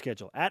BYU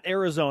schedule: at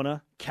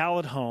Arizona, Cal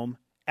at home,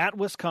 at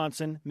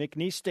Wisconsin,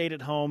 McNeese State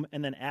at home,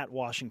 and then at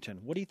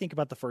Washington. What do you think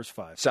about the first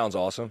 5? Sounds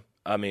awesome.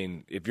 I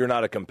mean, if you're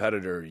not a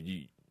competitor,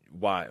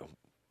 why?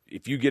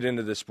 If you get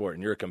into this sport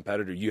and you're a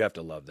competitor, you have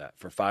to love that.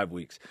 For 5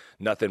 weeks,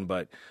 nothing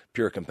but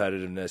pure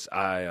competitiveness.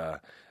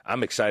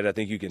 I'm excited. I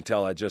think you can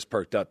tell I just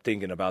perked up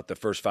thinking about the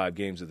first 5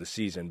 games of the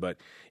season. But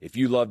if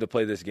you love to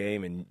play this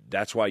game, and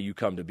that's why you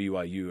come to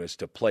BYU, is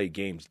to play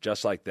games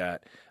just like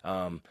that.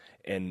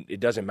 And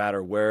it doesn't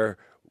matter where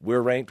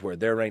we're ranked, where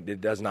they're ranked,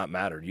 it does not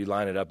matter. You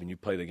line it up and you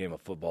play the game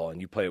of football, and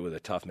you play it with a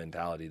tough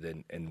mentality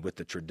and with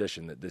the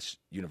tradition that this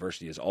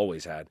university has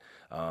always had.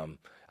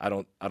 I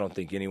don't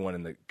think anyone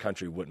in the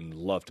country wouldn't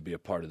love to be a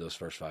part of those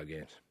first 5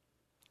 games.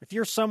 If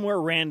you're somewhere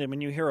random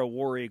and you hear a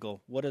War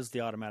Eagle, what is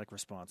the automatic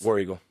response? War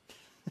Eagle.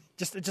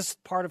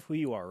 Just part of who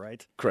you are,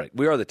 right? Correct.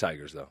 We are the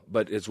Tigers, though,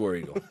 but it's War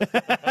Eagle.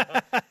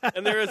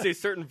 And there is a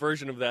certain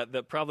version of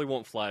that probably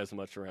won't fly as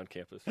much around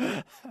campus.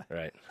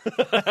 Right.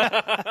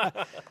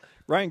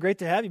 Ryan, great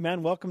to have you,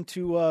 man. Welcome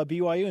to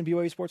BYU and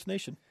BYU Sports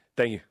Nation.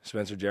 Thank you,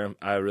 Spencer, Jerem.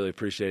 I really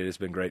appreciate it. It's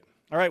been great.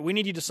 All right, we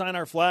need you to sign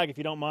our flag if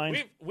you don't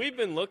mind. We've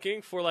been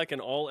looking for like an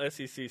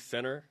all-SEC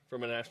center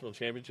from a national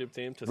championship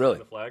team to Really? sign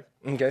the flag.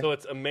 Okay. So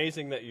it's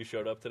amazing that you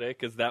showed up today,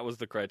 because that was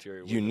the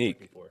criteria we were Unique.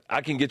 looking for. I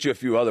can get you a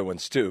few other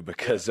ones, too,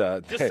 because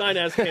Just sign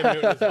as Cam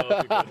Newton as well.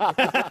 If you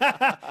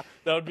could.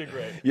 That would be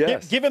great.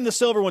 yes. Give him the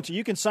silver one, so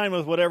you can sign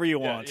with whatever you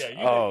want.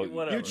 Yeah,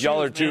 whatever.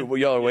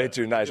 Y'all are way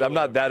too nice. I'm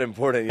not that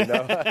important, you know.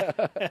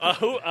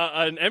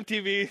 An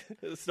MTV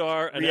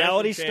star, an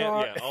Reality Aspen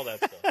star? fan, all that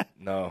stuff.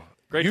 No.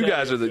 Great You to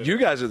have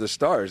guys are the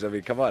stars. I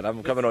mean, come on.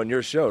 I'm coming on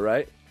your show,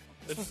 right?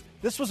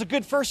 This was a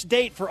good first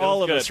date for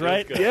all of good. us, It was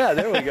right? good. Yeah,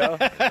 there we go.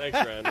 Thanks,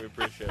 Ryan. We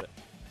appreciate it.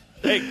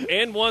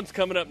 Hey, and one's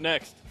coming up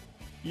next.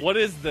 What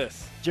is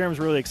this? Jerem's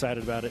really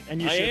excited about it,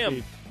 and you I should am.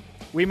 be.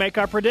 We make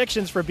our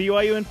predictions for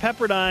BYU and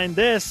Pepperdine.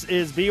 This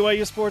is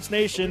BYU Sports Are we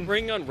Nation.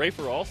 bringing on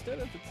Rafer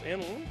Alstead if it's Ann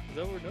Lund? Is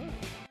that what we're doing?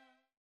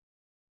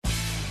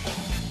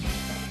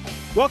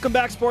 Welcome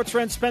back, sports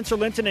friends. Spencer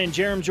Linton and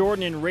Jerem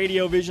Jordan in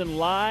Radio Vision,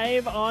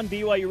 live on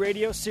BYU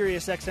Radio,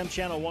 Sirius XM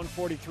Channel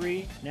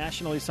 143,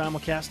 nationally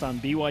simulcast on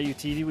BYU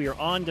TV. We are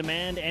on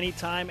demand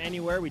anytime,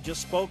 anywhere. We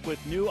just spoke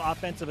with new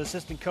offensive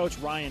assistant coach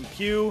Ryan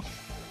Pugh,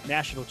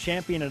 national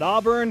champion at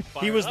Auburn.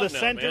 He was the up now,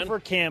 center man. for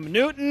Cam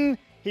Newton.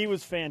 He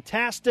was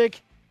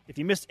fantastic. If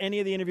you missed any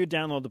of the interview,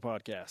 download the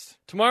podcast.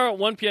 Tomorrow at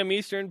 1 p.m.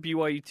 Eastern,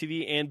 BYU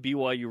TV and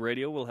BYU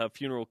Radio will have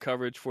funeral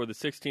coverage for the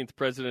 16th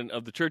president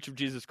of the Church of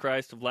Jesus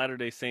Christ of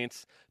Latter-day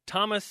Saints,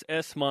 Thomas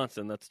S.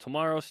 Monson. That's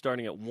tomorrow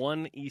starting at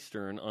 1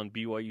 Eastern on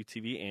BYU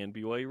TV and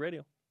BYU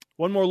Radio.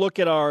 One more look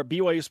at our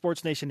BYU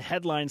Sports Nation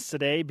headlines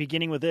today,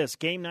 beginning with this.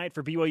 Game night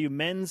for BYU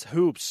men's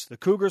hoops. The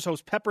Cougars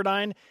host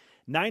Pepperdine,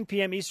 9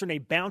 p.m. Eastern, a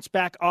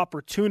bounce-back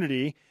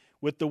opportunity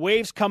with the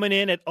Waves coming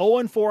in at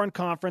 0-4 in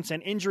conference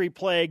and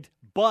injury-plagued,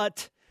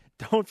 but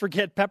don't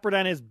forget,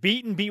 Pepperdine has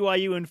beaten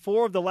BYU in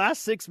 4 of the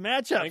last 6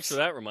 matchups. Thanks for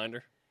that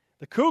reminder.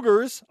 The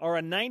Cougars are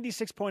a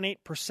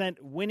 96.8%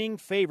 winning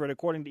favorite,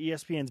 according to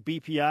ESPN's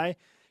BPI.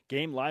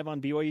 Game live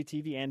on BYU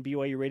TV and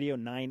BYU Radio,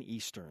 9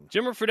 Eastern.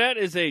 Jimmer Fredette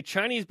is a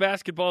Chinese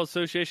Basketball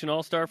Association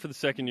All-Star for the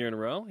 2nd year in a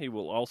row. He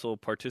will also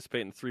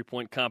participate in the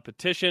three-point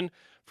competition.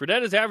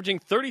 Fredette is averaging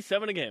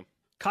 37 a game.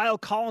 Kyle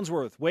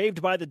Collinsworth,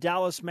 waived by the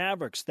Dallas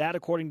Mavericks. That,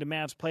 according to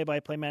Mavs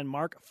play-by-play man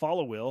Mark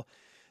Followill.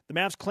 The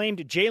Mavs claimed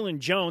Jalen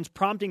Jones,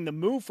 prompting the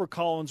move for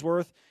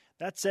Collinsworth.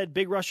 That said,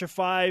 Big Russia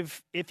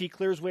 5, if he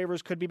clears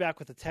waivers, could be back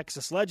with the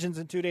Texas Legends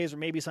in 2 days or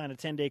maybe sign a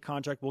 10-day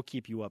contract. We'll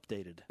keep you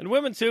updated. And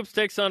women's hoops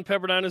takes on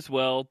Pepperdine as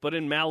well, but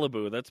in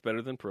Malibu. That's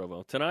better than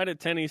Provo. Tonight at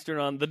 10 Eastern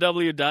on the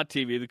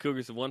W.TV, the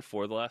Cougars have won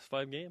 4 of the last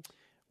 5 games.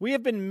 We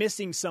have been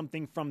missing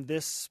something from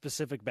this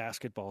specific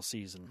basketball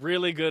season.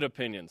 Really good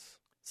opinions.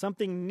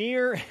 Something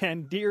near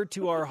and dear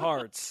to our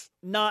hearts,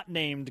 not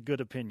named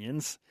good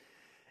opinions.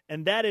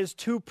 And that is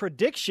 2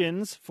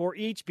 predictions for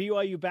each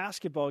BYU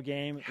basketball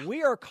game.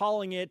 We are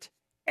calling it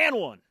and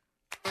one.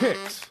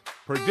 Picks,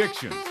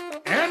 predictions,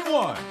 and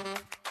one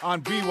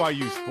on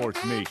BYU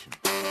Sports Nation.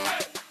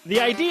 The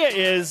idea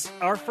is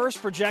our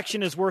first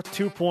projection is worth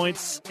 2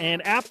 points,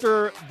 and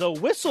after the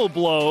whistle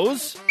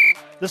blows,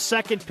 the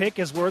second pick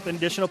is worth an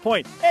additional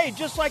point. Hey,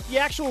 just like the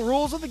actual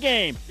rules of the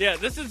game. Yeah,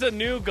 this is a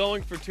new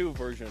going for 2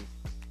 version.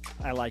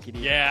 I like it.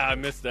 Yeah, I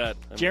missed that.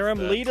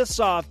 Jerem, lead us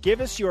off.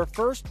 Give us your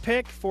first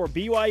pick for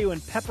BYU and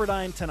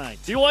Pepperdine tonight.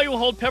 BYU will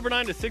hold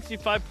Pepperdine to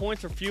 65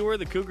 points or fewer.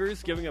 The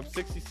Cougars giving up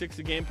 66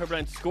 a game.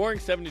 Pepperdine scoring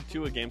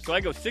 72 a game. So I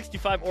go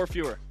 65 or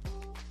fewer.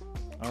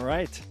 All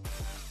right.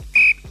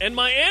 And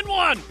my and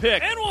one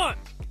pick. And one.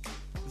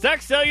 Zach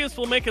Sellius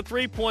will make a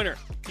 3-pointer.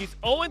 He's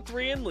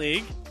 0-3 in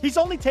league. He's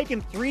only taken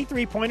 3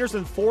 3-pointers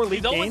in 4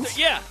 league games.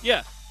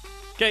 Yeah.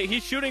 Okay,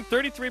 he's shooting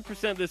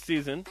 33% this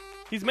season.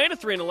 He's made a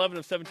 3 in 11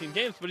 of 17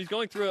 games, but he's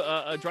going through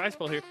a dry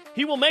spell here.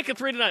 He will make a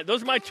 3 tonight.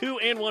 Those are my 2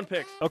 and 1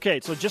 picks.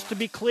 Okay, so just to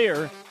be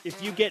clear,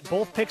 if you get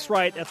both picks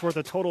right, that's worth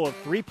a total of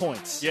 3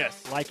 points.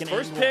 Yes. Like an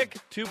first and pick,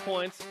 2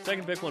 points.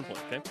 Second pick, 1 point.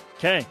 Okay.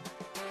 Okay.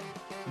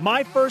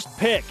 My first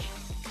pick,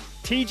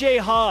 TJ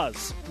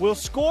Haws, will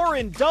score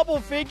in double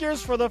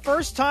figures for the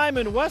first time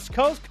in West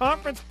Coast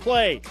Conference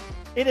play.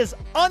 It is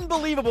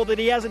unbelievable that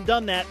he hasn't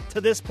done that to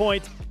this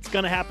point. It's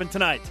going to happen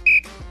tonight.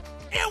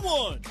 And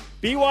 1.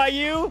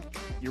 BYU,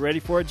 you ready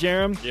for it,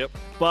 Jerem? Yep.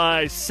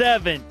 By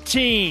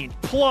 17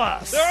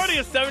 plus. They're already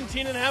a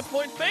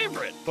 17.5-point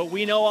favorite. But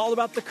we know all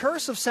about the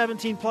curse of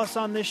 17 plus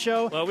on this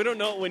show. Well, we don't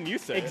know it when you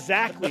say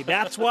Exactly.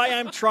 That's why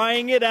I'm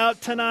trying it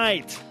out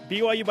tonight.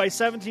 BYU by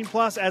 17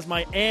 plus as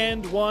my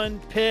and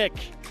 1 pick.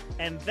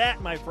 And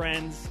that, my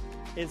friends,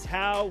 is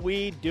how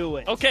we do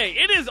it. Okay,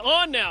 it is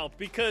on now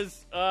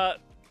because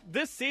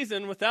this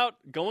season, without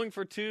going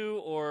for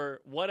 2 or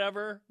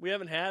whatever, we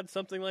haven't had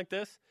something like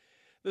this.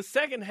 The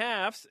second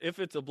halves, if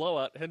it's a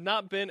blowout, had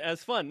not been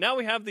as fun. Now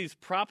we have these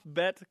prop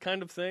bet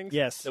kind of things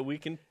that we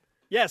can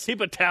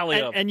keep a tally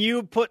of. And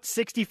you put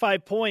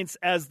 65 points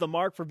as the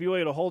mark for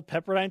BYU to hold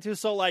Pepperdine to.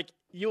 So, like,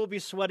 you will be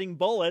sweating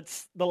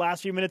bullets the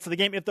last few minutes of the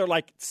game if they're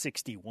like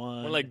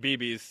 61. We're like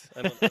BBs.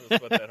 I don't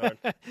sweat that hard.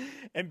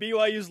 And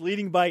BYU's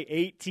leading by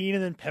 18,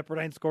 and then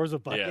Pepperdine scores a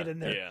bucket.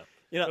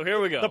 You know, so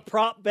here we go. The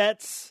prop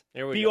bets,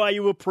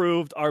 BYU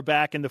approved, are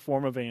back in the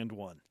form of and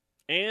 1.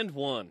 And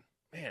 1.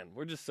 Man,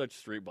 we're just such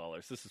street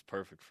ballers. This is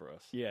perfect for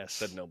us. Yes.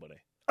 Said nobody.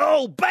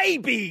 Oh,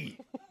 baby!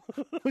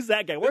 Who's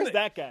that guy? Where's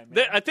that guy,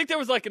 man? I think there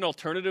was like an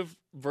alternative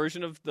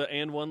version of the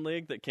and 1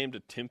 league that came to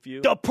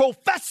TIMFU. The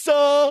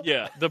professor!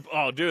 Yeah.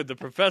 The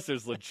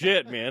professor's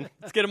legit, man.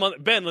 Let's get him on.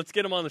 Ben, let's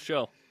get him on the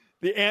show.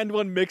 The and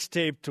 1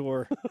 mixtape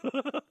tour.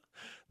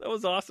 That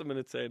was awesome in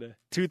its heyday.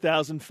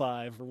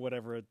 2005 or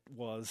whatever it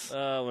was.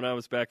 When I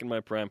was back in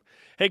my prime.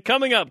 Hey,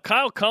 coming up,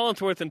 Kyle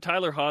Collinsworth and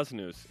Tyler Haws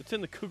news. It's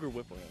in the Cougar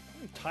Whip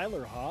Around.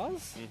 Tyler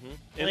Haws? Mm-hmm.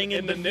 Playing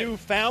in the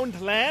newfound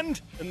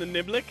land? In the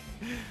Niblick?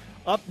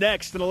 Up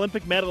next, an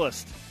Olympic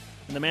medalist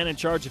and the man in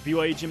charge of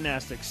BYU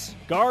gymnastics.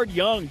 Guard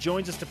Young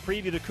joins us to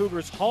preview the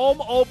Cougars'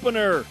 home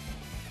opener.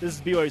 This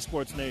is BYU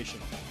Sports Nation.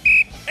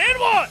 And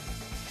 1!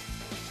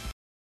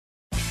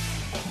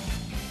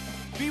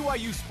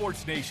 BYU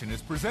Sports Nation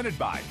is presented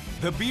by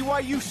The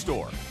BYU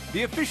Store,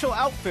 the official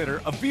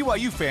outfitter of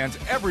BYU fans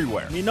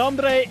everywhere. Mi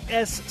nombre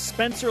es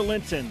Spencer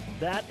Linton.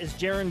 That is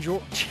Jaron.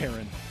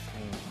 Jaron.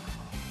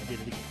 I did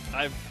it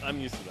again. I'm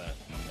used to that.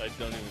 I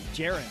don't even.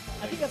 Jaron.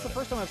 I think that's the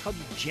first time I've called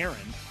you Jaron.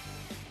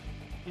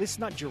 At least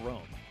not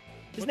Jerome.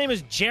 His name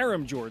is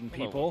Jerem Jordan,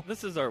 people.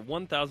 This is our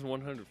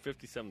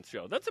 1,157th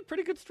show. That's a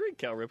pretty good streak,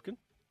 Cal Ripken.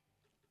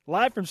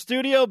 Live from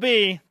Studio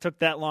B. Took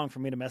that long for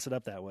me to mess it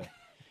up that way.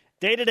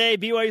 Day-to-day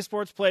BYU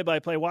Sports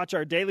play-by-play. Watch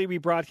our daily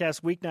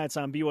rebroadcast weeknights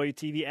on BYU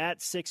TV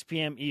at 6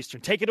 p.m.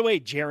 Eastern. Take it away,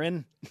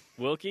 Jaron.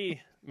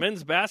 Wilkie,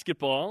 men's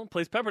basketball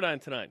plays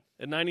Pepperdine tonight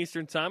at 9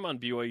 Eastern time on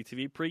BYU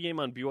TV. Pregame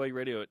on BYU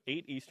Radio at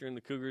 8 Eastern.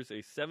 The Cougars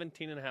a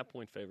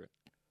 17.5-point favorite.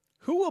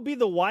 Who will be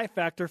the Y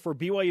factor for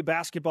BYU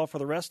basketball for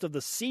the rest of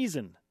the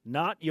season?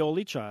 Not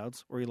Yoli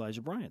Childs or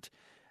Elijah Bryant.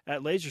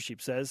 At Laser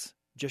Sheep says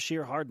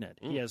Jashir Hardnett.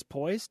 He has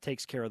poise,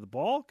 takes care of the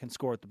ball, can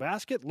score at the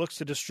basket, looks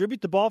to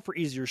distribute the ball for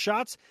easier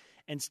shots,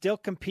 and still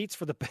competes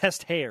for the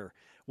best hair.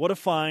 What a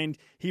find.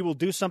 He will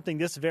do something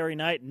this very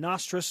night.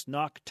 Nostris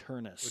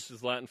Nocturnus. Which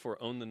is Latin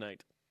for own the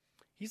night.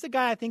 He's the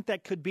guy I think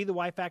that could be the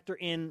Y factor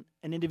in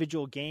an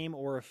individual game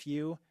or a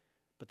few.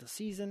 But the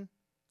season,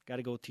 got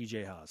to go with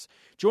TJ Haws.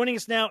 Joining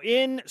us now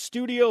in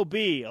Studio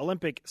B,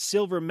 Olympic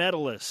silver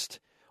medalist,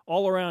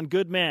 all-around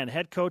good man,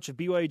 head coach of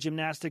BYU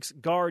Gymnastics,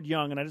 Guard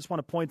Young. And I just want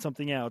to point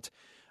something out.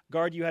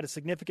 Guard, you had a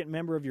significant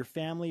member of your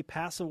family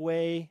pass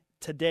away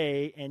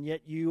today, and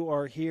yet you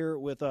are here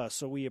with us.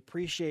 So we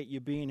appreciate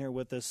you being here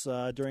with us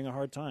during a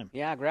hard time.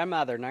 Yeah,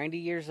 grandmother, 90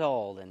 years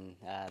old, and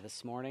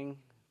this morning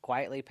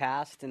quietly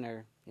passed in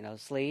her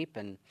sleep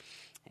and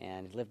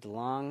lived a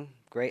long,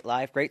 great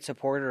life, great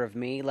supporter of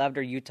me, loved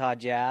her Utah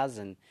Jazz,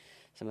 and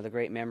some of the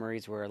great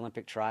memories were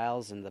Olympic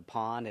trials in the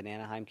pond in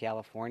Anaheim,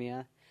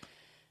 California,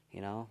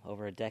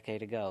 over a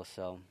decade ago.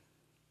 So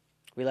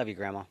we love you,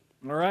 Grandma.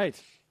 All right.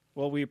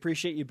 Well, we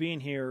appreciate you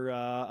being here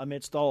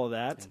amidst all of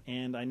that,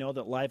 and I know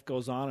that life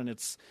goes on, and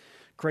it's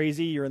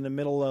crazy. You're in the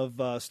middle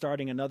of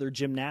starting another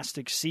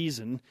gymnastics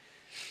season.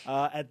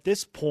 At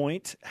this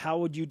point, how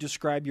would you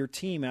describe your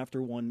team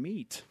after one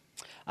meet?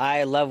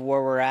 I love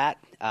where we're at.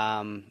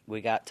 We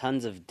got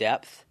tons of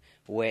depth,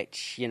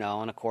 which, in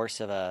the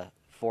course of a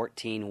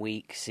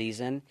 14-week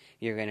season,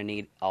 you're going to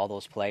need all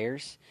those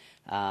players.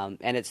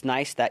 And it's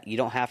nice that you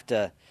don't have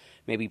to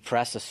maybe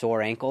press a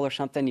sore ankle or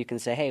something. You can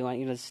say, hey, why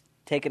don't you just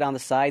take it on the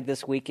side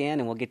this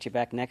weekend, and we'll get you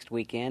back next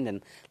weekend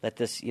and let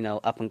this,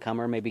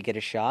 up-and-comer maybe get a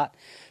shot.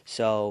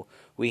 So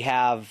we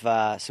have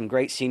some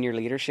great senior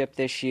leadership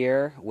this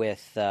year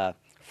with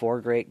 4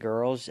 great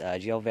girls,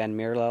 Jill Van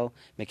Mierlo,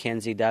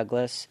 Mackenzie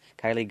Douglas,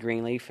 Kylie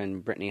Greenleaf,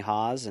 and Brittany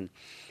Hawes. And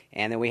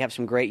then we have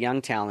some great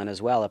young talent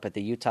as well. Up at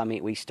the Utah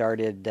meet, we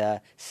started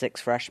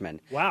 6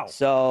 freshmen. Wow.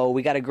 So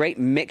we got a great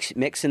mix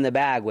in the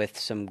bag with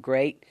some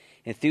great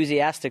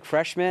enthusiastic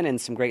freshmen and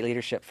some great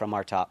leadership from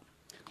our top.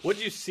 What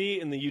did you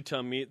see in the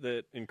Utah meet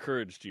that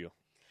encouraged you?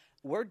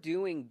 We're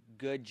doing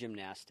good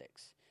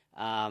gymnastics.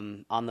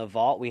 On the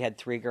vault, we had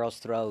 3 girls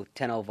throw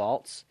 10-0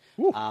 vaults,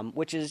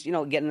 which is,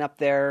 getting up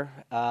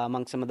there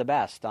among some of the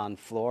best. On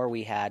floor,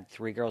 we had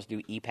 3 girls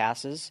do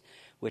E-passes,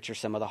 which are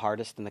some of the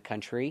hardest in the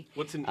country.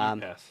 What's an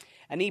E-pass?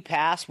 An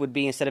E-pass would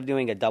be, instead of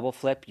doing a double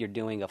flip, you're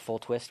doing a full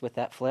twist with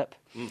that flip.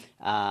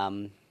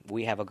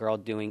 We have a girl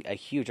doing a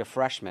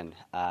freshman,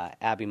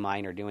 Abby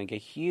Miner, doing a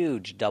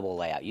huge double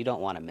layout. You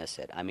don't want to miss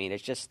it. I mean,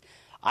 it's just,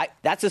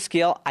 that's a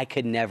skill I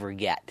could never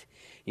get.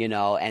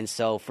 And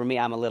so for me,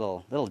 I'm a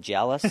little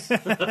jealous,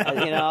 at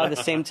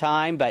the same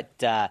time. But,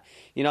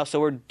 so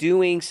we're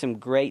doing some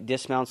great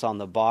dismounts on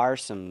the bar,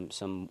 some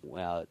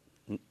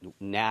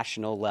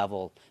national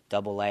level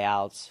double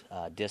layouts,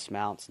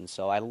 dismounts. And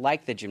so I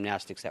like the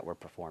gymnastics that we're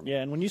performing.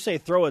 Yeah, and when you say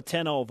throw a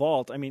 10-0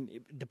 vault, I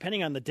mean,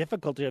 depending on the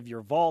difficulty of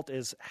your vault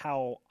is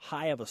how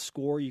high of a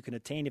score you can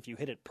attain if you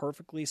hit it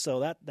perfectly.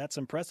 So that's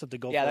impressive to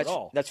go for it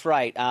all. That's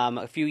right.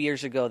 A few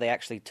years ago, they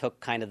actually took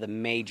kind of the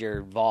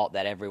major vault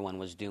that everyone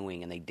was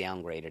doing, and they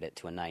downgraded it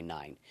to a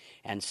 9.9.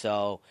 And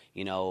so,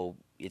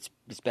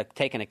 it's been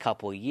taken a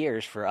couple of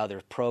years for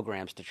other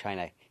programs to try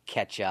to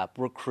catch up,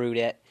 recruit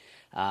it,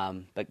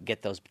 but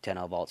get those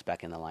 10-0 vaults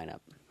back in the lineup.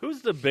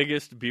 Who's the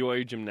biggest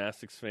BYU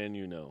gymnastics fan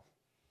you know?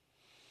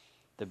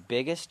 The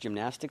biggest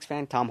gymnastics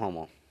fan? Tom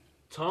Homo.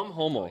 Tom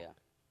Homo. Oh, yeah.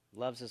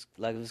 Loves his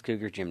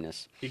Cougar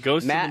gymnasts. He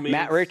goes to the meetings.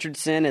 Matt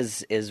Richardson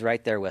is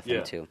right there with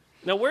him, too.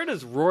 Now, where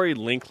does Rory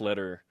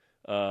Linkletter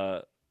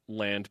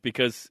land?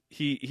 Because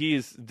he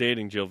is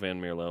dating Jill Van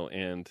Mierlo,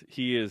 and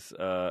he is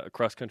a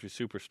cross-country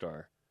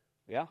superstar.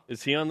 Yeah.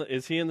 Is he in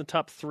the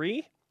top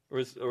 3?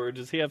 Or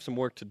does he have some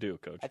work to do,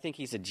 Coach? I think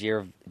he's a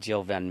Jill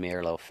Van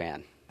Mierlo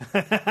fan.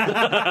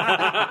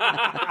 I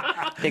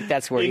think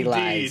that's where he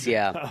lies.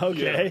 Yeah.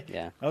 Okay.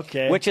 Yeah.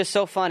 Okay. Which is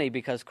so funny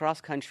because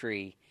cross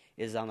country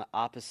is on the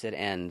opposite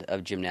end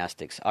of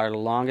gymnastics. Our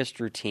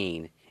longest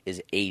routine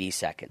is 80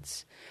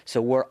 seconds.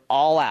 So we're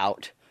all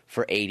out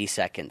for 80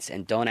 seconds,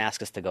 and don't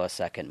ask us to go a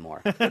second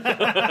more.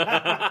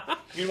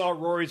 Meanwhile,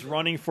 Rory's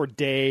running for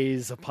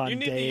days upon days. You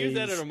need to use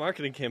that in a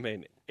marketing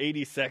campaign.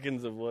 80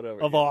 seconds of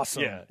whatever. Of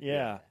awesome.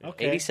 Yeah.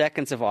 Okay. 80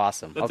 seconds of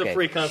awesome. That's a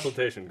free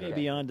consultation.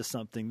 Maybe on to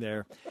something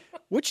there.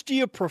 Which do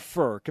you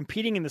prefer,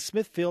 competing in the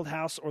Smith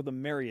Fieldhouse or the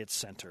Marriott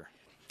Center?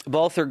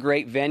 Both are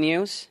great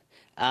venues.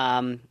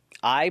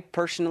 I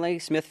personally,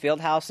 Smith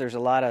Fieldhouse, there's a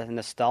lot of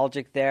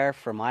nostalgic there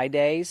for my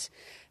days.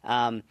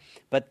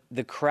 But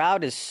the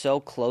crowd is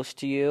so close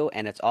to you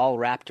and it's all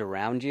wrapped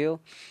around you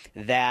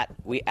that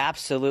we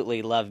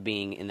absolutely love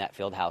being in that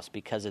field house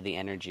because of the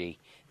energy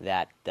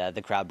that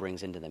the crowd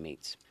brings into the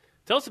meets.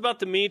 Tell us about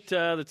the meet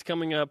that's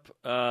coming up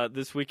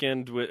this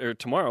weekend or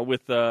tomorrow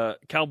with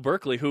Cal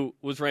Berkeley, who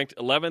was ranked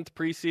 11th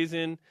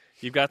preseason.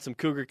 You've got some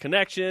Cougar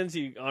connections.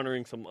 You're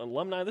honoring some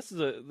alumni. This is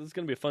going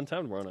to be a fun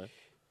time tomorrow night.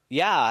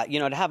 Yeah,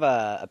 to have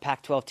a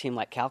Pac-12 team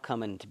like Cal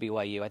coming to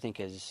BYU, I think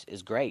is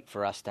great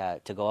for us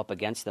to go up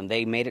against them.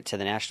 They made it to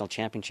the national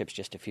championships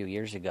just a few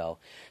years ago,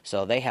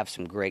 so they have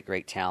some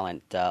great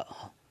talent.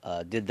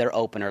 Did their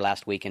opener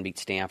last week and beat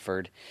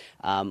Stanford.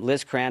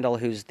 Liz Crandall,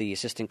 who's the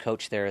assistant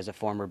coach there as a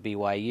former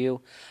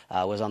BYU,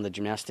 was on the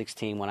gymnastics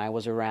team when I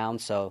was around.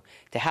 So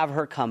to have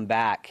her come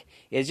back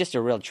is just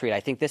a real treat. I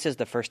think this is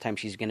the first time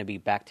she's going to be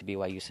back to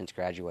BYU since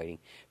graduating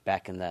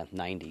back in the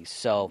 90s.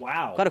 So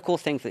wow. Quite a cool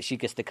thing that she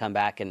gets to come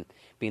back and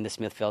be in the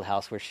Smith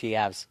Fieldhouse where she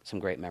has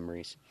some great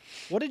memories.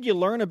 What did you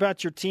learn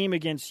about your team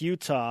against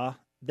Utah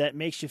that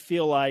makes you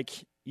feel like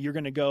you're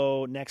going to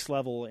go next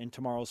level in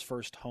tomorrow's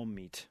first home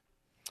meet?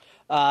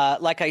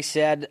 Like I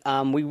said,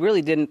 we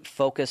really didn't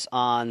focus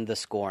on the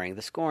scoring.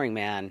 The scoring,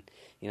 man,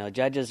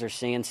 judges are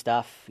seeing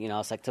stuff.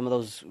 It's like some of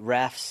those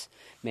refs,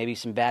 maybe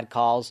some bad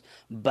calls.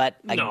 But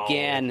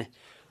again,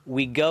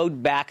 we go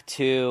back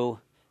to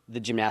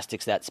the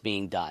gymnastics that's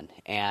being done.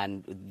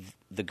 And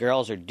the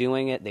girls are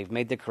doing it. They've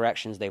made the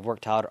corrections. They've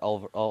worked out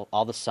over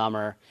all the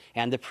summer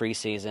and the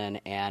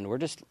preseason. And we're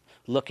just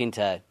looking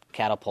to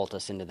catapult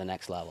us into the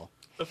next level.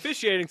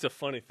 Officiating's a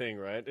funny thing,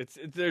 right?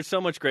 There's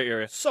so much gray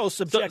area. So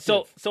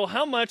subjective. So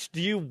how much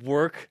do you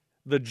work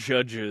the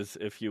judges,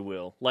 if you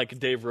will, like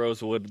Dave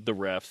Rose would the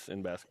refs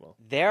in basketball?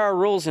 There are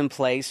rules in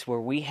place where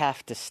we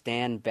have to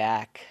stand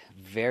back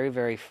very,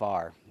 very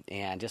far.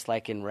 And just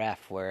like in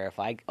ref, where if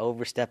I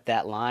overstep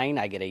that line,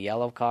 I get a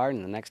yellow card,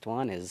 and the next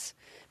one is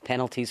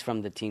penalties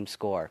from the team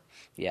score.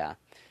 Yeah.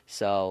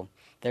 So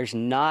there's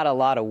not a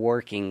lot of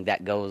working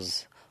that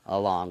goes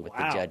along with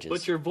the judges.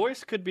 But your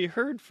voice could be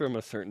heard from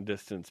a certain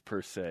distance,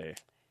 per se.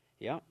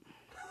 Yeah.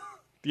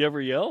 Do you ever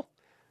yell?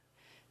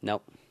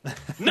 Nope.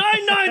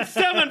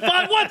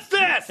 9975, what's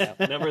this?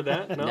 Nope. Never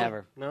that? No?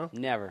 Never. No?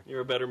 Never.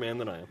 You're a better man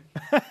than I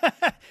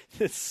am.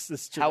 This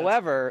is true.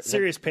 However,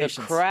 serious the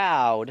patience.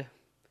 crowd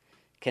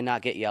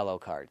cannot get yellow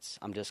cards.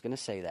 I'm just going to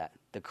say that.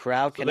 The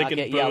crowd So they cannot can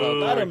get boo yellow or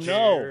Let 'em cards.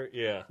 know. cheer.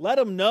 Yeah. Let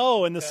them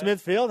know in the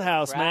Smith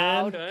Fieldhouse,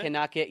 Crowd man. Okay.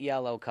 cannot get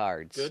yellow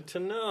cards. Good to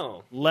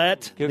know.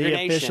 Let Cougar the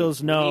Nation,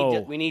 officials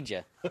know. We need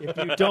you. If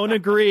you don't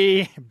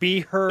agree,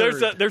 be heard.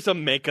 There's a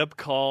makeup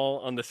call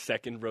on the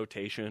second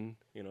rotation.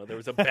 You know, there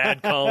was a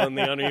bad call in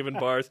the uneven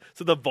bars.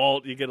 So the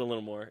vault, you get a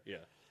little more. Yeah.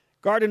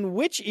 Garden,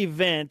 which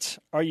event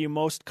are you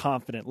most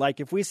confident? Like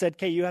if we said,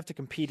 "Okay, you have to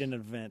compete in an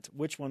event,"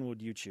 which one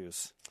would you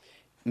choose?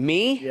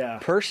 Me, Yeah.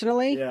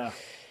 personally, Yeah.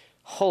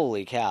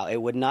 holy cow, it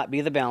would not be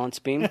the balance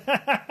beam.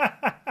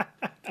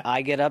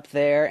 I get up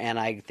there and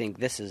I think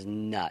this is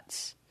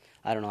nuts.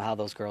 I don't know how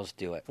those girls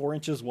do it. 4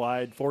 inches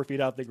wide, 4 feet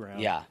off the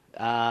ground. Yeah.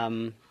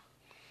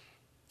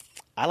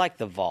 I like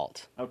the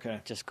vault.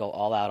 Okay. Just go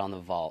all out on the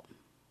vault.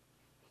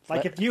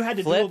 Like if you had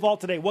to do Flip. a vault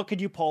today, what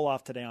could you pull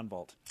off today on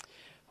vault?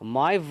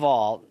 My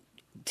vault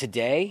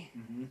today,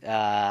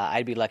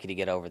 I'd be lucky to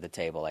get over the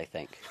table, I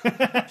think.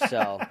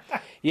 So,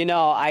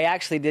 I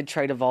actually did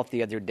try to vault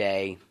the other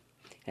day.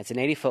 It's an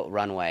 80-foot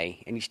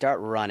runway, and you start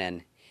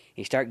running,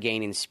 you start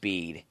gaining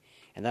speed,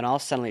 and then all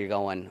of a sudden you're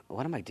going,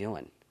 what am I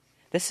doing?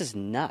 This is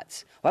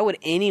nuts. Why would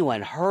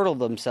anyone hurdle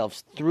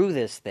themselves through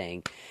this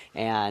thing?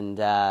 And,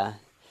 I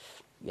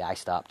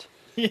stopped.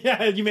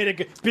 Yeah, you made a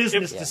good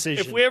business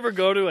decision. If we ever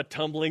go to a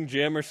tumbling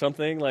gym or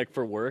something like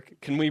for work,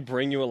 can we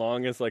bring you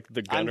along as like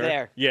the gunner? I'm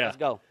there. Yeah. Let's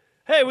go.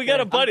 Hey, we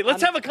got a buddy.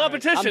 Let's I'm- have a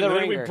competition. I'm the And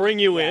then we ringer. bring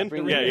you Yeah, in.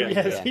 bring me Yeah, in.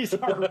 yeah. Yes, he's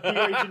our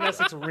BYU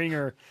Gymnastics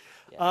ringer.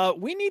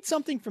 We need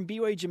something from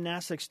BYU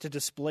Gymnastics to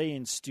display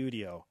in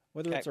studio,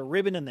 whether it's a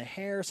ribbon in the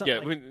hair or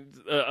something.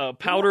 Yeah, a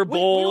powder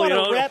bowl,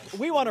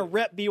 We want to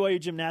rep BYU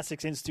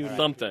Gymnastics in studio. I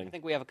something.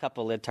 think we have a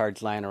couple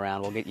libtards lying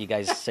around. We'll get you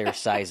guys their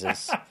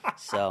sizes.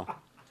 So,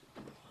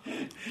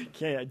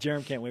 Okay,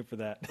 Jerem can't wait for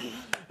that.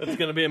 That's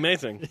going to be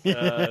amazing.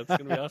 It's going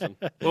to be awesome.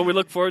 Well, we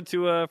look forward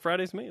to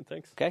Friday's meet.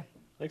 Thanks. okay.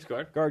 Thanks,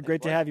 Guard. Guard,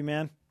 great to have you,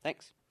 man.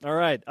 Thanks. All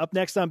right, up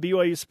next on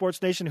BYU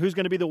Sports Nation, who's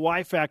going to be the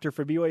Y factor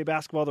for BYU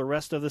basketball the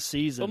rest of the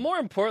season? But more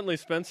importantly,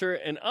 Spencer,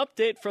 an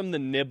update from the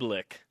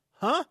Niblick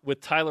Huh?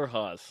 with Tyler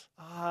Haas,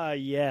 Ah,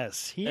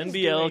 yes. He is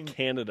NBL doing-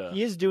 Canada.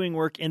 He is doing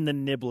work in the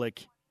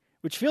Niblick,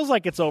 which feels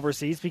like it's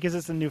overseas because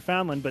it's in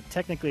Newfoundland, but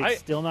technically it's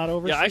still not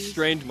overseas. Yeah, I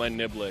strained my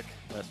Niblick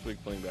last week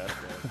playing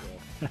basketball.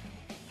 So.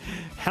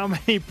 How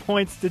many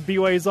points did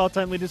BYU's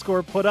all-time leading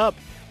scorer put up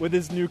with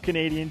his new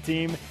Canadian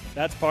team?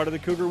 That's part of the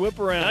Cougar Whip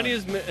Around. Not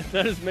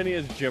as many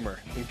as Jimmer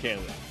in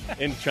Canada.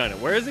 In China.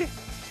 Where is he?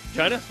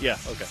 China? Yeah,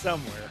 okay.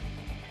 Somewhere.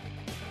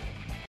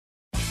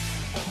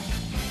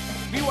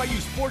 BYU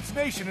Sports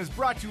Nation is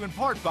brought to you in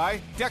part by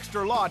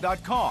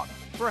DexterLaw.com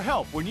for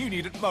help when you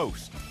need it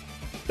most.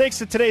 Thanks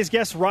to today's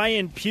guest,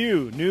 Ryan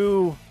Pugh,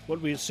 new,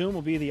 what we assume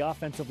will be the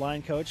offensive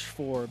line coach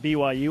for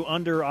BYU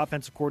under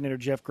offensive coordinator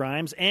Jeff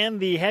Grimes, and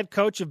the head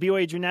coach of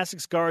BYU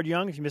Gymnastics, Guard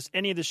Young. If you missed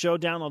any of the show,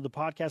 download the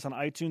podcast on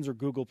iTunes or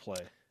Google Play.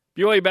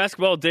 BYU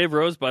basketball, Dave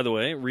Rose, by the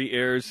way,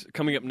 re-airs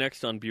coming up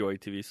next on BYU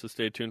TV, so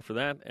stay tuned for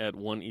that at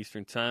 1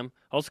 Eastern Time.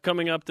 Also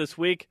coming up this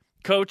week,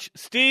 Coach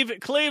Steve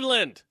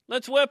Cleveland.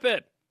 Let's whip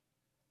it.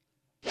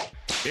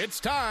 It's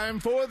time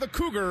for the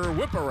Cougar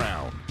Whip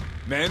Around.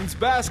 Men's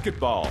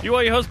basketball.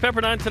 BYU hosts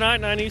Pepperdine tonight,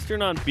 9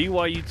 Eastern on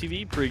BYU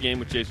TV. Pregame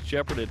with Jason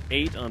Shepard at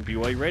 8 on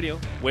BYU Radio.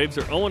 Waves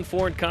are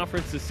 0-4 in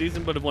conference this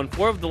season, but have won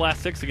 4 of the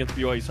last 6 against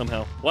BYU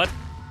somehow. What?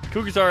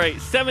 Cougars are a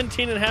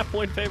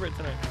 17.5-point favorite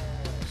tonight.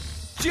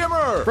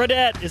 Jimmer.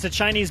 Fredette is a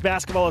Chinese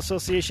Basketball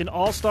Association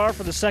All-Star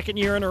for the second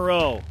year in a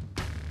row.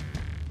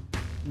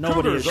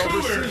 Nobody is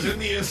Cougars in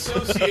the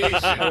association.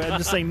 I'm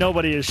just saying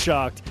nobody is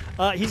shocked.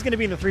 He's going to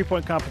be in the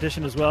three-point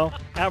competition as well,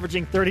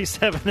 averaging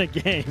 37 a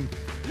game.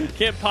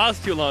 Can't pause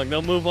too long.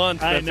 They'll move on,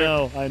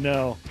 Spencer. I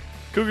know.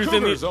 Cougars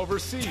Cougars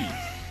overseas.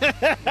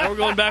 Now we're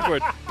going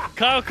backward.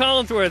 Kyle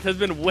Collinsworth has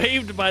been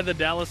waived by the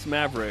Dallas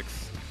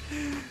Mavericks.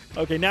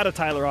 Okay, now to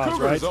Tyler Haas,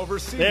 Cougars right?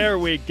 overseas. There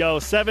we go.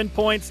 7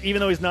 points, even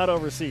though he's not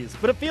overseas.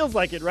 But it feels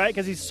like it, right?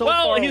 Because he's so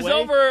far away. He's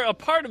over a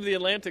part of the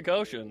Atlantic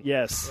Ocean.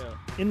 Yes,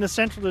 in the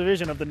Central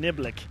Division of the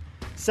Niblick.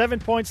 7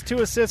 points,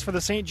 2 assists for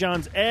the St.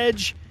 John's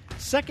Edge.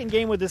 Second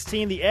game with this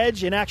team, the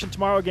Edge, in action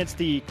tomorrow against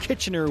the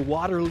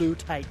Kitchener-Waterloo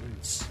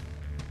Titans.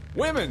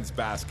 Women's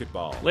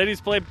basketball.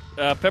 Ladies play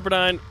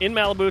Pepperdine in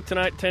Malibu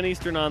tonight, 10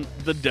 Eastern on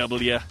the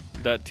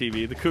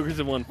W.TV. The Cougars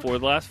have won 4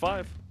 of the last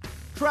 5.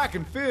 Track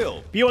and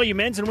field. BYU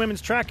men's and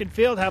women's track and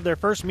field have their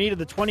first meet of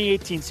the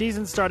 2018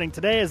 season starting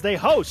today as they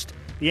host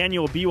the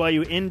annual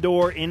BYU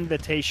Indoor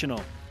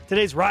Invitational.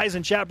 Today's Rise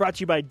and Chat brought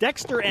to you by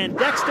Dexter and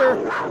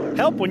Dexter.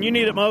 Help when you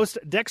need it most.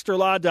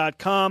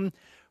 DexterLaw.com.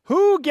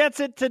 Who gets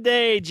it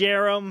today,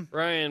 Jerem?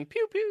 Ryan,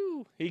 pew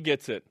pew. He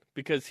gets it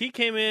because he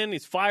came in,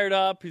 he's fired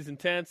up, he's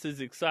intense, he's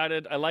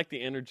excited. I like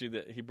the energy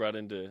that he brought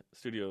into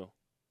Studio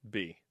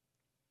B.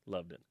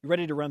 Loved it. You're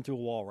ready to run through a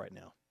wall right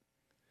now.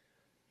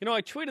 You know,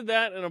 I tweeted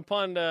that, and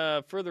upon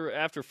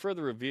after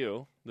further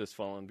review this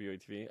fall on BYU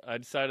TV, I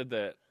decided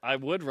that I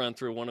would run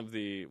through one of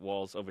the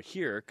walls over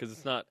here because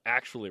it's not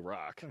actually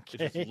rock.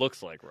 Okay. It just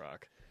looks like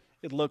rock.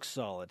 It looks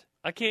solid.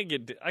 I can't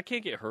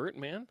get hurt,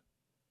 man.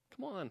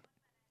 Come on.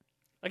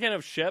 I can't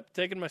have Shep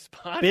taking my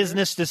spot.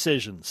 Business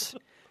decisions.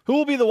 Who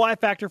will be the Y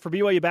factor for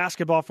BYU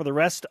basketball for the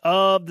rest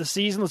of the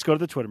season? Let's go to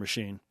the Twitter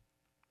machine.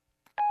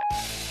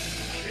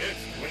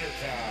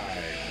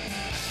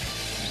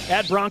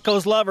 At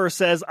Broncos Lover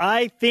says,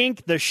 I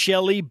think the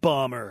Shelley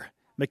Bomber.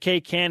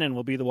 McKay Cannon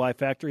will be the Y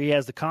factor. He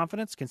has the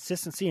confidence,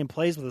 consistency, and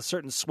plays with a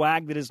certain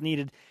swag that is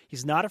needed.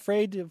 He's not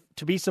afraid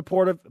to be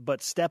supportive,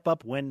 but step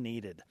up when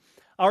needed.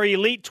 Our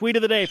elite tweet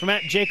of the day from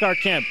 @JCar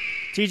Kemp.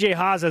 TJ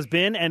Haas has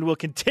been and will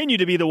continue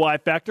to be the Y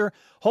factor,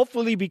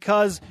 hopefully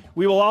because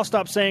we will all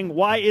stop saying,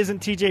 why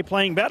isn't TJ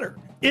playing better?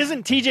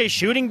 Isn't TJ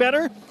shooting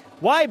better?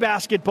 Why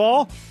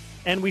basketball?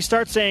 And we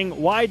start saying,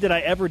 why did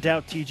I ever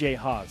doubt TJ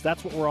Haas?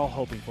 That's what we're all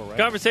hoping for, right?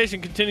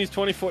 Conversation continues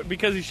 24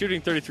 because he's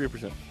shooting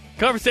 33%.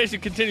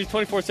 Conversation continues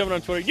 24/7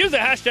 on Twitter. Use the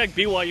hashtag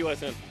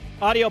BYUSN.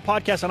 Audio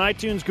podcast on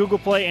iTunes, Google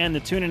Play, and the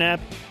TuneIn app.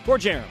 For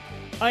Jerem,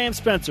 I am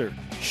Spencer.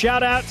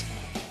 Shout out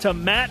to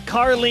Matt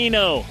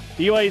Carlino.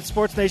 BYU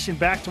Sports Nation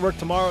back to work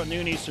tomorrow at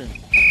noon Eastern.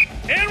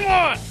 And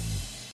one!